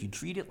good. So if you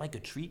treat it like a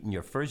treat in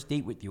your first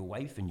date with your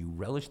wife and you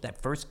relish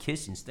that first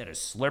kiss instead of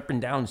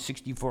slurping down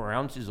 64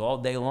 ounces all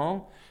day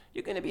long,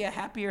 you're gonna be a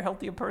happier,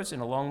 healthier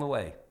person along the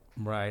way.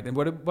 Right. And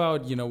what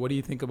about, what do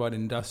you think about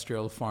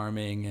industrial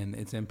farming and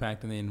its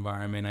impact on the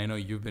environment? I know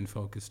you've been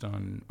focused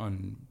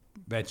on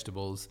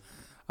vegetables.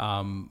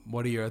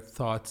 What are your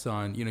thoughts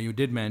on, you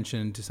did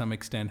mention to some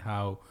extent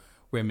how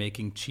we're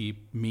making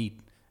cheap meat,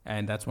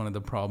 and that's one of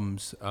the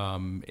problems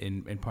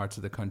in parts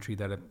of the country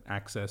that have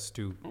access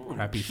to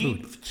crappy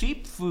food.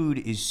 Cheap food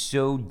is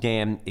so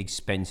damn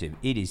expensive.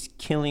 It is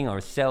killing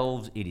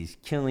ourselves. It is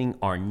killing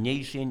our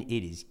nation.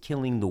 It is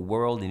killing the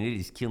world, and it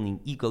is killing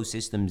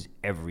ecosystems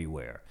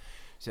everywhere.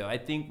 So I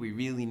think we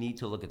really need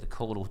to look at the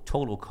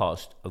total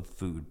cost of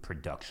food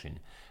production.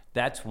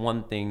 That's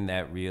one thing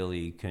that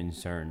really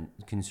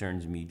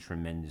concerns me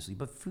tremendously.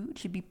 But food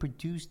should be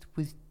produced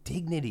with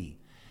dignity.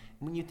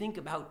 When you think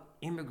about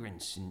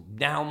immigrants, and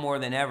now more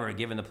than ever,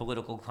 given the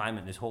political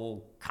climate, this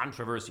whole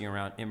controversy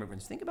around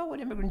immigrants, think about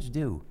what immigrants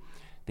do.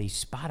 They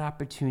spot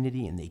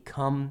opportunity and they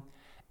come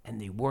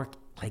and they work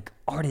like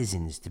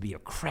artisans to be a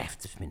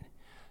craftsman,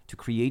 to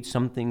create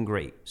something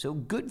great. So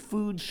good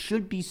food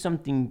should be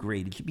something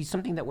great. It should be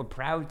something that we're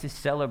proud to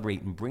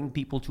celebrate and bring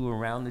people to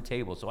around the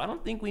table. So I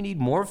don't think we need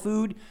more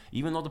food,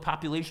 even though the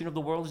population of the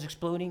world is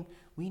exploding.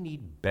 We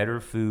need better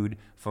food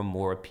for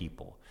more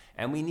people.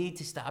 And we need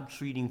to stop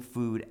treating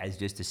food as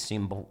just a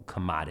simple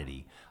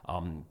commodity,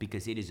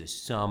 because it is a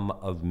sum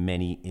of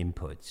many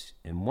inputs.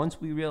 And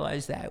once we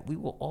realize that, we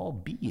will all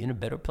be in a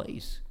better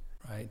place.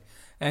 Right.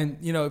 And,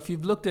 if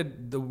you've looked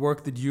at the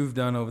work that you've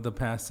done over the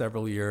past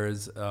several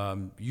years,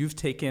 you've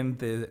taken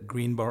the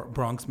Green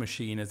Bronx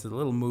machine as a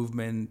little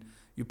movement.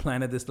 You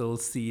planted this little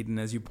seed, and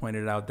as you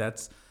pointed out,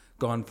 that's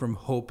gone from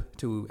hope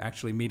to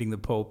actually meeting the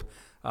Pope.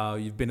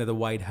 You've been to the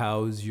White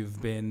House,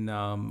 you've been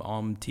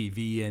on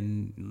TV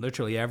and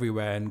literally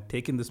everywhere, and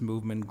taken this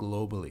movement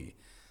globally.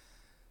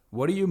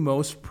 What are you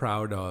most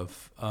proud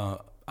of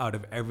out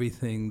of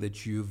everything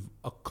that you've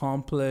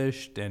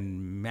accomplished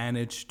and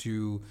managed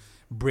to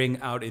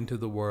bring out into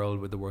the world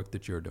with the work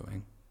that you're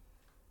doing?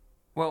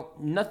 Well,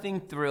 nothing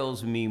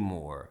thrills me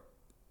more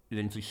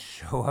than to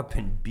show up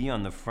and be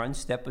on the front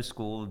step of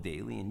school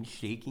daily and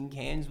shaking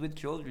hands with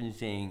children,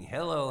 saying,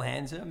 "Hello,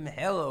 handsome.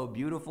 Hello,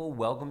 beautiful.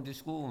 Welcome to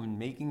school," and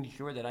making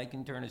sure that I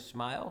can turn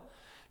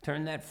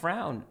that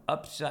frown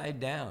upside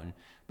down.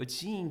 But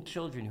seeing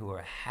children who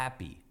are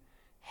happy,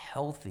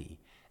 healthy,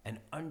 and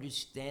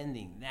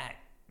understanding that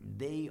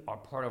they are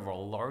part of a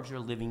larger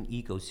living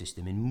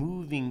ecosystem and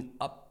moving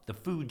up the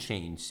food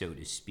chain, so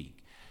to speak.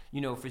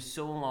 For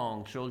so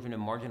long, children in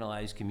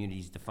marginalized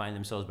communities define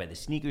themselves by the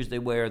sneakers they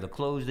wear, the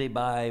clothes they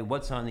buy,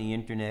 what's on the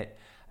internet,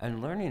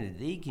 and learning that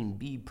they can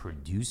be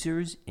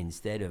producers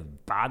instead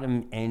of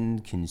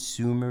bottom-end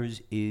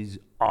consumers is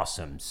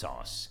awesome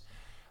sauce.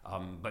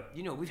 But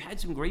we've had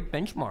some great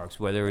benchmarks,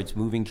 whether it's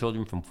moving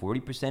children from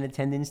 40%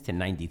 attendance to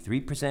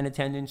 93%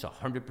 attendance,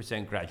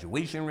 100%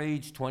 graduation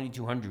rates,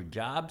 2,200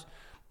 jobs.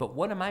 But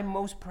what am I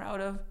most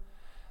proud of?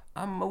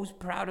 I'm most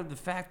proud of the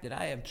fact that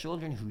I have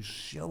children who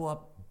show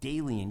up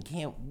daily and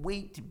can't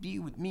wait to be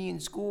with me in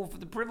school for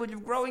the privilege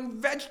of growing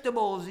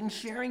vegetables and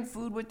sharing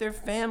food with their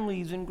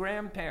families and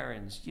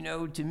grandparents. You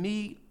know, to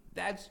me,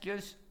 that's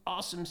just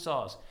awesome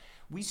sauce.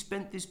 We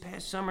spent this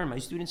past summer, my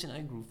students and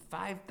I grew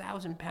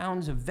 5,000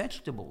 pounds of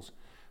vegetables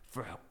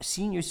for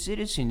senior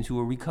citizens who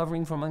are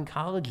recovering from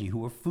oncology,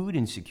 who are food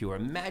insecure.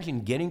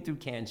 Imagine getting through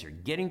cancer,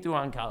 getting through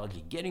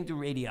oncology, getting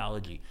through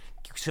radiology,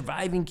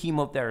 surviving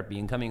chemotherapy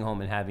and coming home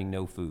and having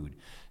no food.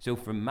 So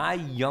for my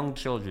young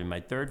children,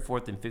 my 3rd,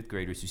 4th, and 5th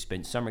graders who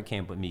spent summer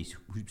camp with me,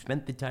 who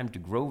spent the time to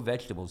grow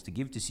vegetables to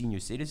give to senior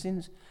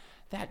citizens,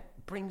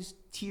 that brings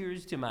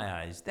tears to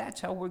my eyes.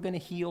 That's how we're going to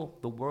heal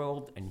the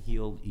world and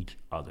heal each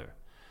other.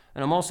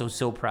 And I'm also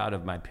so proud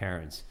of my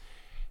parents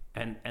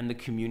and the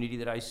community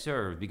that I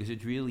serve, because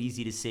it's real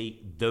easy to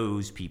say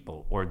those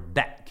people or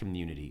that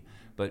community.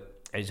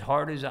 But as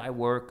hard as I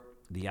work,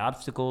 the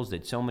obstacles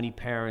that so many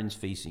parents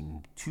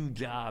facing 2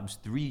 jobs,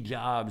 3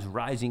 jobs,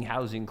 rising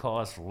housing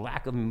costs,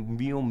 lack of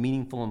real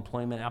meaningful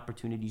employment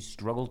opportunities,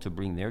 struggle to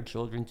bring their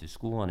children to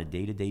school on a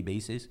day-to-day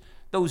basis,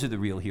 those are the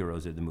real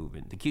heroes of the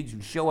movement. The kids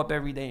who show up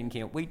every day and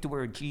can't wait to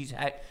wear a cheese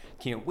hat,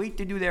 can't wait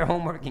to do their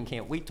homework, and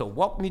can't wait to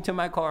walk me to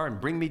my car and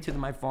bring me to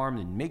my farm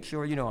and make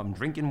sure, I'm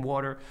drinking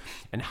water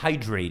and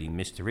hydrating,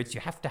 Mr. Ritz.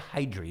 You have to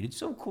hydrate. It's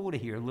so cool to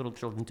hear little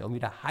children tell me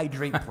to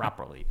hydrate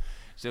properly.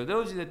 So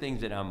those are the things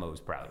that I'm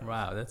most proud of.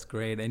 Wow, that's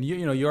great. And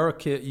you're a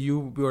kid.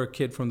 You were a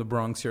kid from the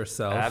Bronx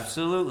yourself.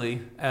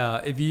 Absolutely.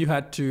 If you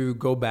had to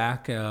go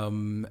back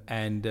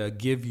and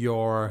give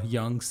your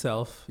young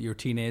self, your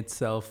teenage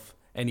self,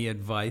 any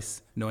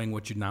advice, knowing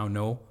what you now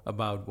know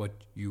about what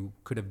you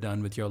could have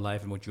done with your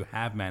life and what you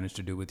have managed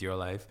to do with your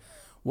life,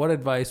 what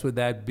advice would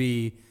that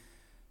be,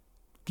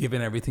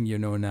 given everything you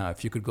know now?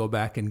 If you could go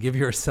back and give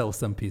yourself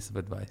some piece of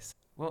advice.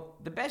 Well,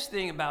 the best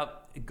thing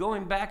about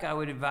going back, I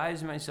would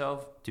advise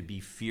myself to be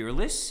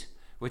fearless,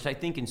 which I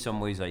think in some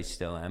ways I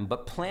still am,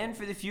 but plan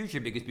for the future,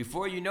 because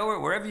before you know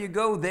it, wherever you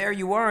go, there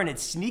you are, and it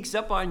sneaks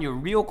up on you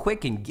real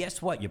quick, and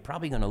guess what? You're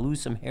probably going to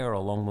lose some hair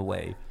along the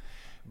way.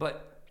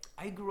 But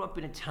I grew up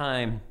in a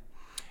time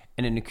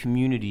and in a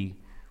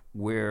community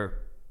where,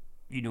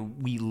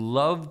 we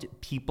loved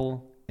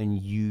people and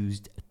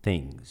used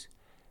things.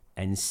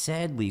 And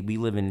sadly, we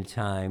live in a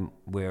time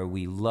where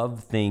we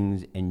love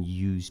things and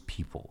use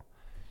people.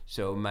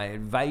 So my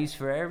advice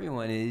for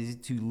everyone is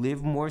to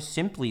live more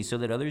simply so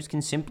that others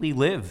can simply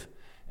live.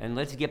 And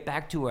let's get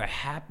back to a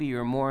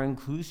happier, more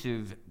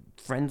inclusive,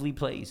 friendly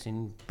place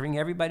and bring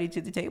everybody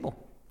to the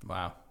table.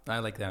 Wow. I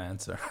like that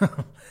answer.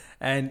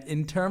 And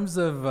in terms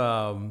of,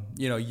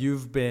 you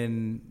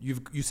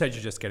said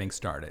you're just getting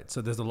started.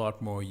 So there's a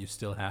lot more you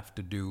still have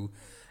to do.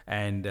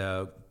 And,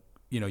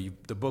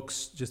 the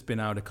book's just been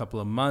out a couple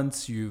of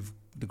months.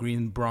 The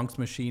Green Bronx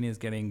machine is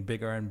getting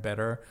bigger and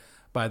better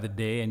by the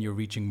day, and you're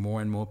reaching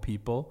more and more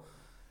people.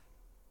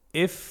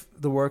 If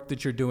the work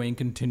that you're doing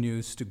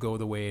continues to go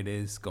the way it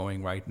is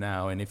going right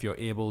now, and if you're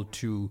able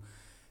to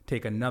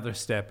take another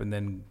step and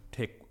then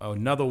take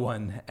another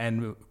one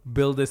and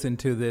build this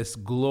into this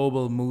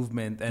global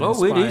movement and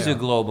inspire. It is a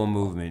global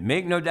movement.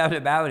 Make no doubt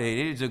about it.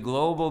 It is a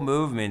global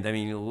movement. I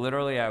mean,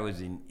 literally, I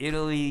was in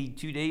Italy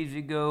 2 days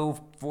ago.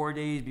 4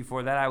 days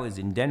before that, I was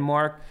in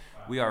Denmark.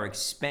 Wow. We are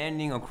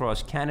expanding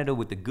across Canada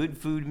with the Good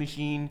Food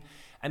Machine.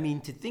 I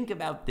mean, to think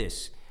about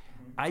this,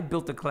 I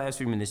built a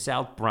classroom in the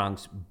South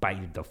Bronx by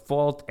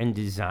default and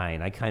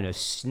design. I kind of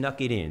snuck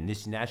it in,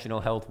 this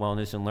National Health,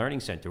 Wellness, and Learning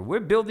Center. We're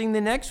building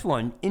the next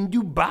one in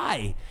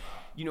Dubai.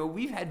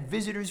 We've had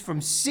visitors from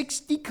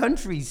 60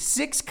 countries,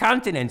 6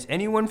 continents.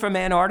 Anyone from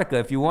Antarctica,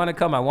 if you want to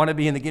come, I want to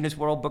be in the Guinness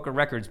World Book of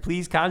Records,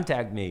 please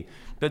contact me.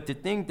 But to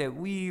think that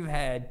we've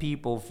had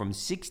people from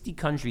 60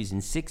 countries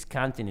and 6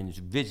 continents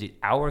visit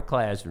our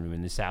classroom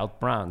in the South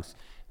Bronx,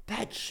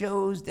 that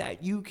shows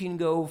that you can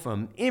go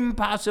from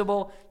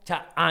impossible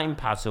to I'm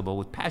possible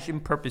with passion,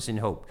 purpose, and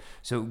hope.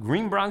 So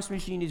Green Bronx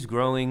Machine is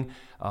growing.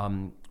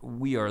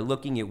 We are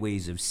looking at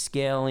ways of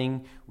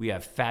scaling. We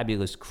have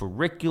fabulous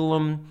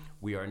curriculum.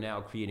 We are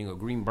now creating a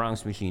Green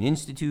Bronx Machine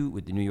Institute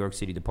with the New York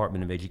City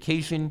Department of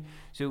Education.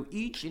 So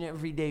each and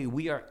every day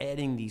we are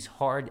adding these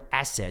hard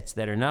assets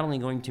that are not only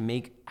going to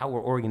make our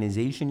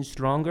organization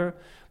stronger,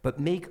 but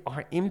make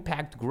our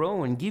impact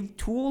grow and give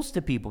tools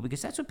to people,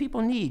 because that's what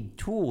people need,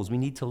 tools. We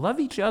need to love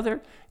each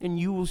other and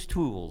use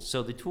tools.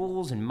 So the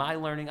tools and my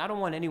learning, I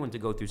don't want anyone to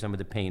go through some of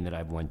the pain that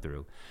I've went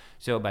through.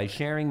 So by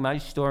sharing my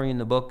story in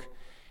the book,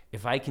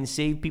 if I can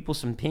save people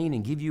some pain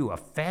and give you a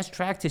fast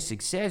track to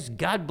success,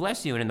 God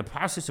bless you. And in the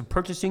process of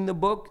purchasing the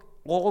book,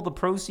 all the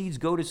proceeds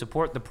go to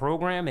support the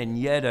program, and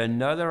yet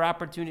another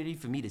opportunity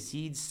for me to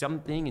seed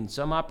something and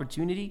some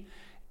opportunity.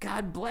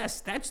 God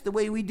bless. That's the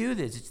way we do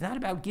this. It's not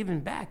about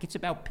giving back. It's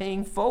about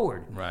paying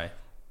forward. Right.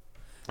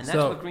 And that's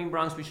what Green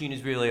Bronx Machine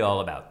is really all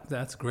about.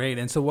 That's great.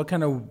 And so what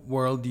kind of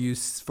world do you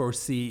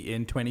foresee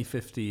in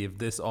 2050 if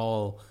this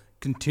all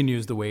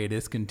continues the way it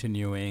is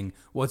continuing?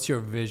 What's your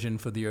vision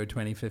for the year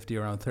 2050,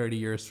 around 30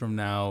 years from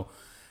now?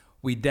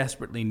 We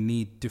desperately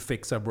need to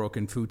fix our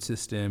broken food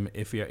system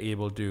if we are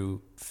able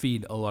to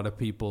feed a lot of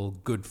people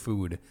good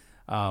food.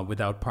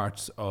 without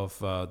parts of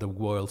the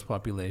world's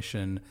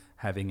population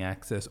having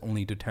access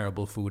only to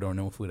terrible food or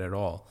no food at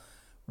all.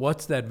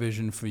 What's that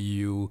vision for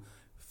you,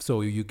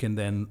 so you can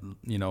then,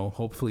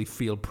 hopefully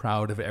feel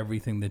proud of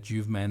everything that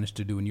you've managed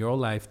to do in your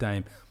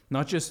lifetime,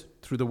 not just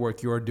through the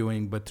work you're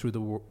doing, but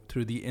through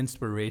the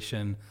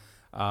inspiration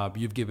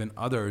you've given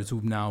others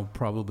who've now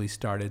probably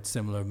started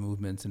similar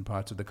movements in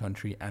parts of the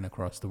country and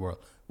across the world?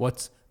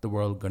 What's the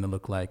world going to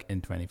look like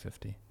in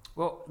 2050?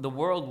 Well, the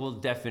world will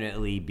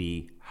definitely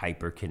be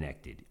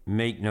hyper-connected.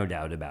 Make no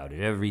doubt about it.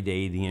 Every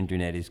day the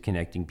internet is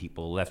connecting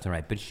people left and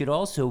right, but it should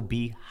also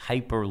be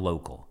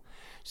hyper-local.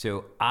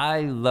 So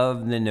I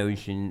love the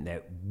notion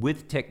that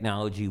with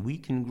technology, we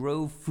can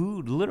grow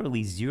food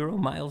literally 0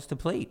 miles to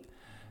plate.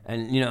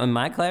 And, in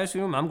my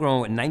classroom, I'm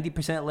growing with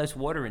 90% less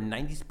water and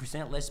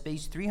 90% less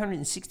space,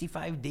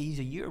 365 days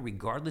a year,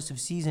 regardless of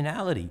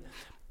seasonality.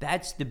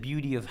 That's the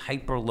beauty of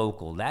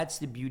hyper-local. That's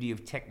the beauty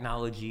of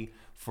technology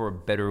for a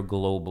better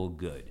global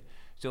good.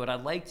 So what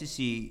I'd like to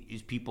see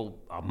is people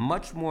a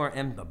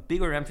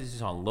bigger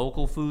emphasis on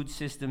local food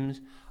systems,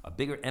 a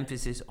bigger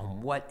emphasis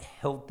on what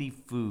healthy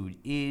food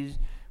is,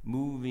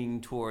 moving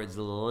towards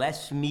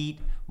less meat,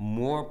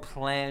 more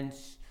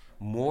plants,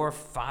 more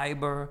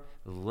fiber,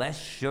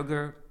 less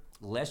sugar,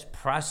 less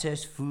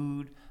processed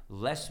food,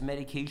 less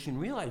medication.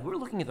 Realize we're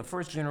looking at the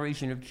first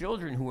generation of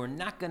children who are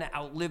not going to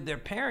outlive their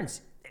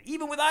parents,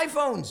 even with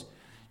iPhones,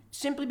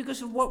 simply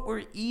because of what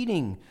we're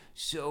eating.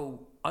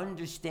 So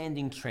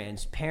understanding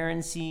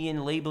transparency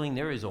and labeling,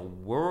 there is a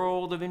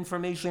world of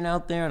information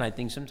out there, and I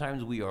think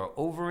sometimes we are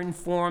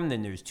over-informed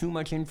and there's too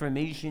much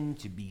information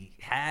to be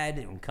had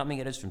and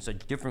coming at us from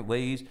such different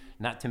ways,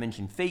 not to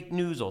mention fake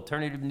news,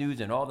 alternative news,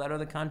 and all that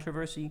other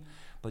controversy.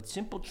 But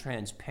simple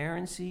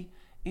transparency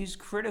is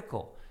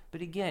critical.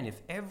 But again,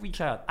 if every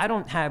child, I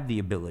don't have the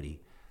ability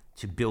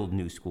to build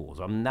new schools.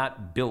 I'm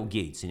not Bill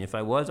Gates, and if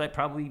I was, I'd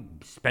probably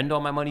spend all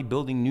my money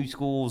building new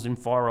schools in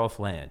far-off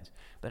lands.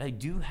 But I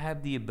do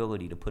have the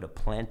ability to put a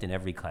plant in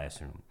every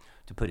classroom,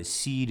 to put a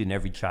seed in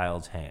every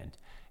child's hand.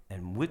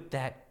 And with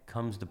that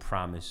comes the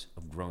promise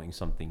of growing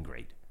something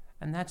great.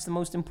 And that's the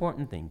most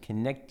important thing,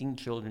 connecting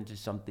children to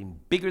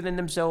something bigger than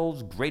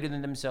themselves, greater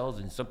than themselves,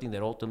 and something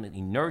that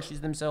ultimately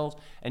nourishes themselves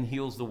and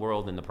heals the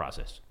world in the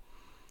process.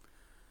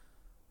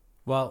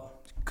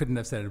 Well, couldn't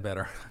have said it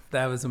better.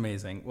 That was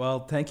amazing.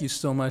 Well, thank you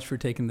so much for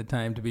taking the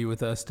time to be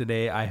with us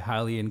today. I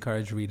highly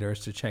encourage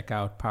readers to check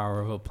out Power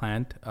of a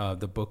Plant,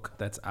 the book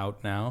that's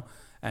out now,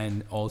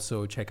 and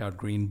also check out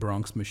Green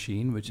Bronx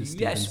Machine, which is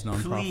Stephen's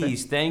nonprofit. Yes,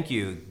 please. Thank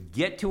you.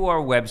 Get to our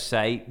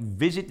website.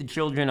 Visit the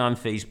children on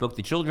Facebook.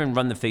 The children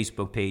run the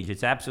Facebook page.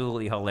 It's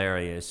absolutely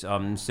hilarious.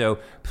 So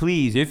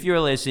please, if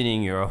you're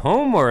listening, your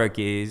homework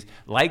is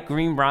like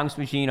Green Bronx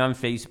Machine on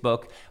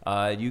Facebook.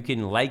 You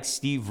can like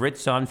Steve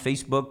Ritz on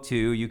Facebook,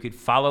 too. You could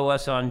follow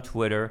us on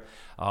Twitter.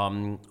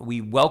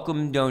 We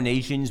welcome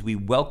donations. We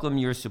welcome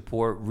your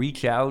support.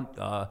 Reach out.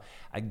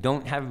 I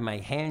don't have my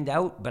hand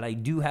out, but I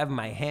do have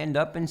my hand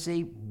up and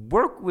say,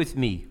 work with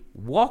me,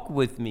 walk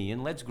with me,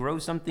 and let's grow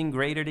something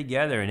greater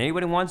together. And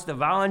anybody who wants to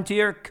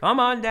volunteer, come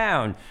on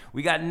down.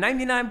 We got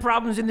 99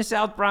 problems in the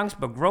South Bronx,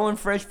 but growing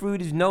fresh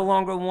food is no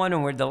longer one,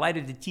 and we're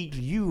delighted to teach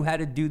you how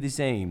to do the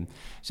same.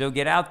 So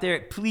get out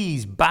there.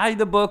 Please buy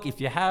the book. If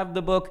you have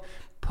the book,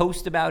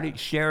 post about it,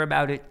 share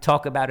about it,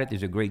 talk about it.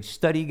 There's a great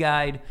study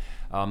guide.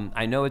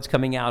 I know it's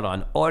coming out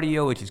on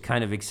audio, which is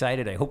kind of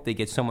excited. I hope they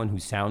get someone who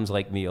sounds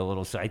like me a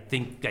little. So I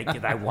think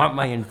I want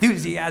my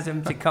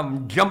enthusiasm to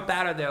come jump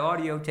out of their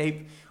audio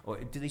tape.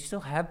 Or do they still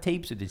have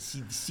tapes, or the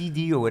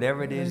CD or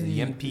whatever it is, the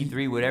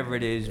MP3, whatever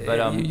it is?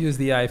 But you use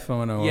the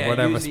iPhone or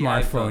whatever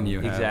smartphone you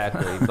have.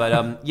 Exactly.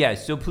 But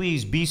so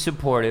please be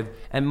supportive,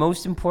 and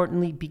most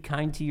importantly, be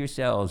kind to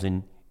yourselves.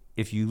 And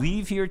if you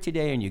leave here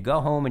today and you go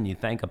home and you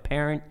thank a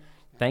parent,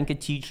 thank a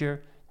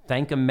teacher,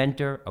 thank a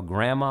mentor, a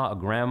grandma,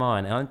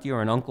 an auntie,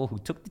 or an uncle who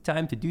took the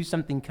time to do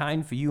something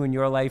kind for you in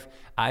your life,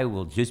 I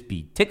will just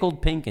be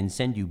tickled pink and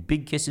send you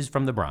big kisses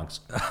from the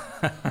Bronx.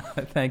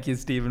 Thank you,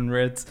 Stephen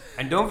Ritz.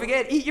 And don't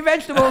forget, eat your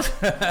vegetables.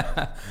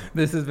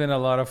 This has been a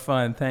lot of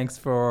fun. Thanks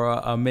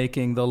for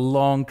making the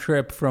long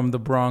trip from the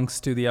Bronx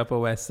to the Upper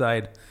West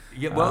Side.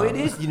 Yeah, well, it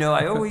is.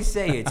 I always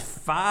say it's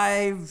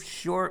 5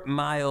 short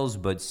miles,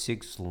 but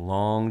 6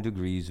 long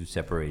degrees of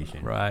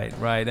separation. Right.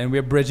 And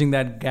we're bridging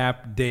that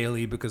gap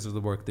daily because of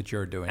the work that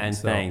you're doing. And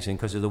thanks, and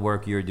because of the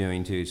work you're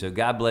doing, too. So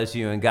God bless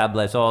you, and God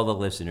bless all the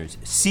listeners.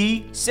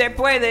 Si se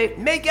puede,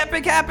 make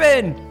epic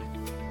happen!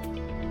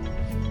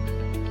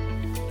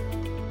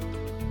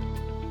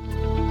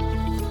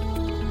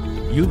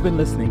 You've been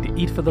listening to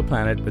Eat for the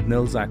Planet with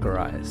Nil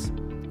Zacharias.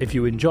 If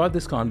you enjoyed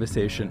this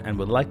conversation and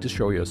would like to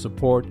show your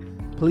support,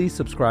 please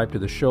subscribe to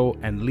the show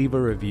and leave a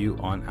review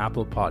on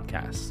Apple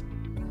Podcasts.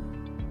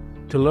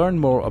 To learn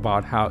more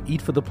about how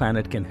Eat for the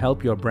Planet can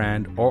help your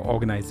brand or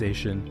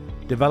organization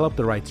develop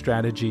the right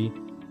strategy,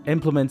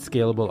 implement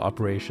scalable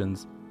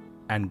operations,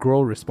 and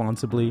grow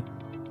responsibly,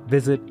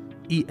 visit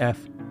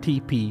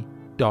EFTP.co.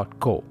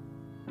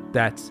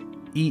 That's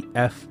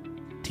EFTP.co.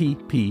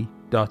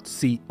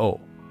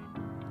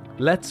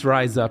 Let's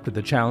rise up to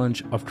the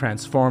challenge of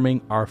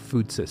transforming our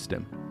food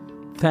system.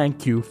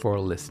 Thank you for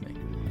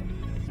listening.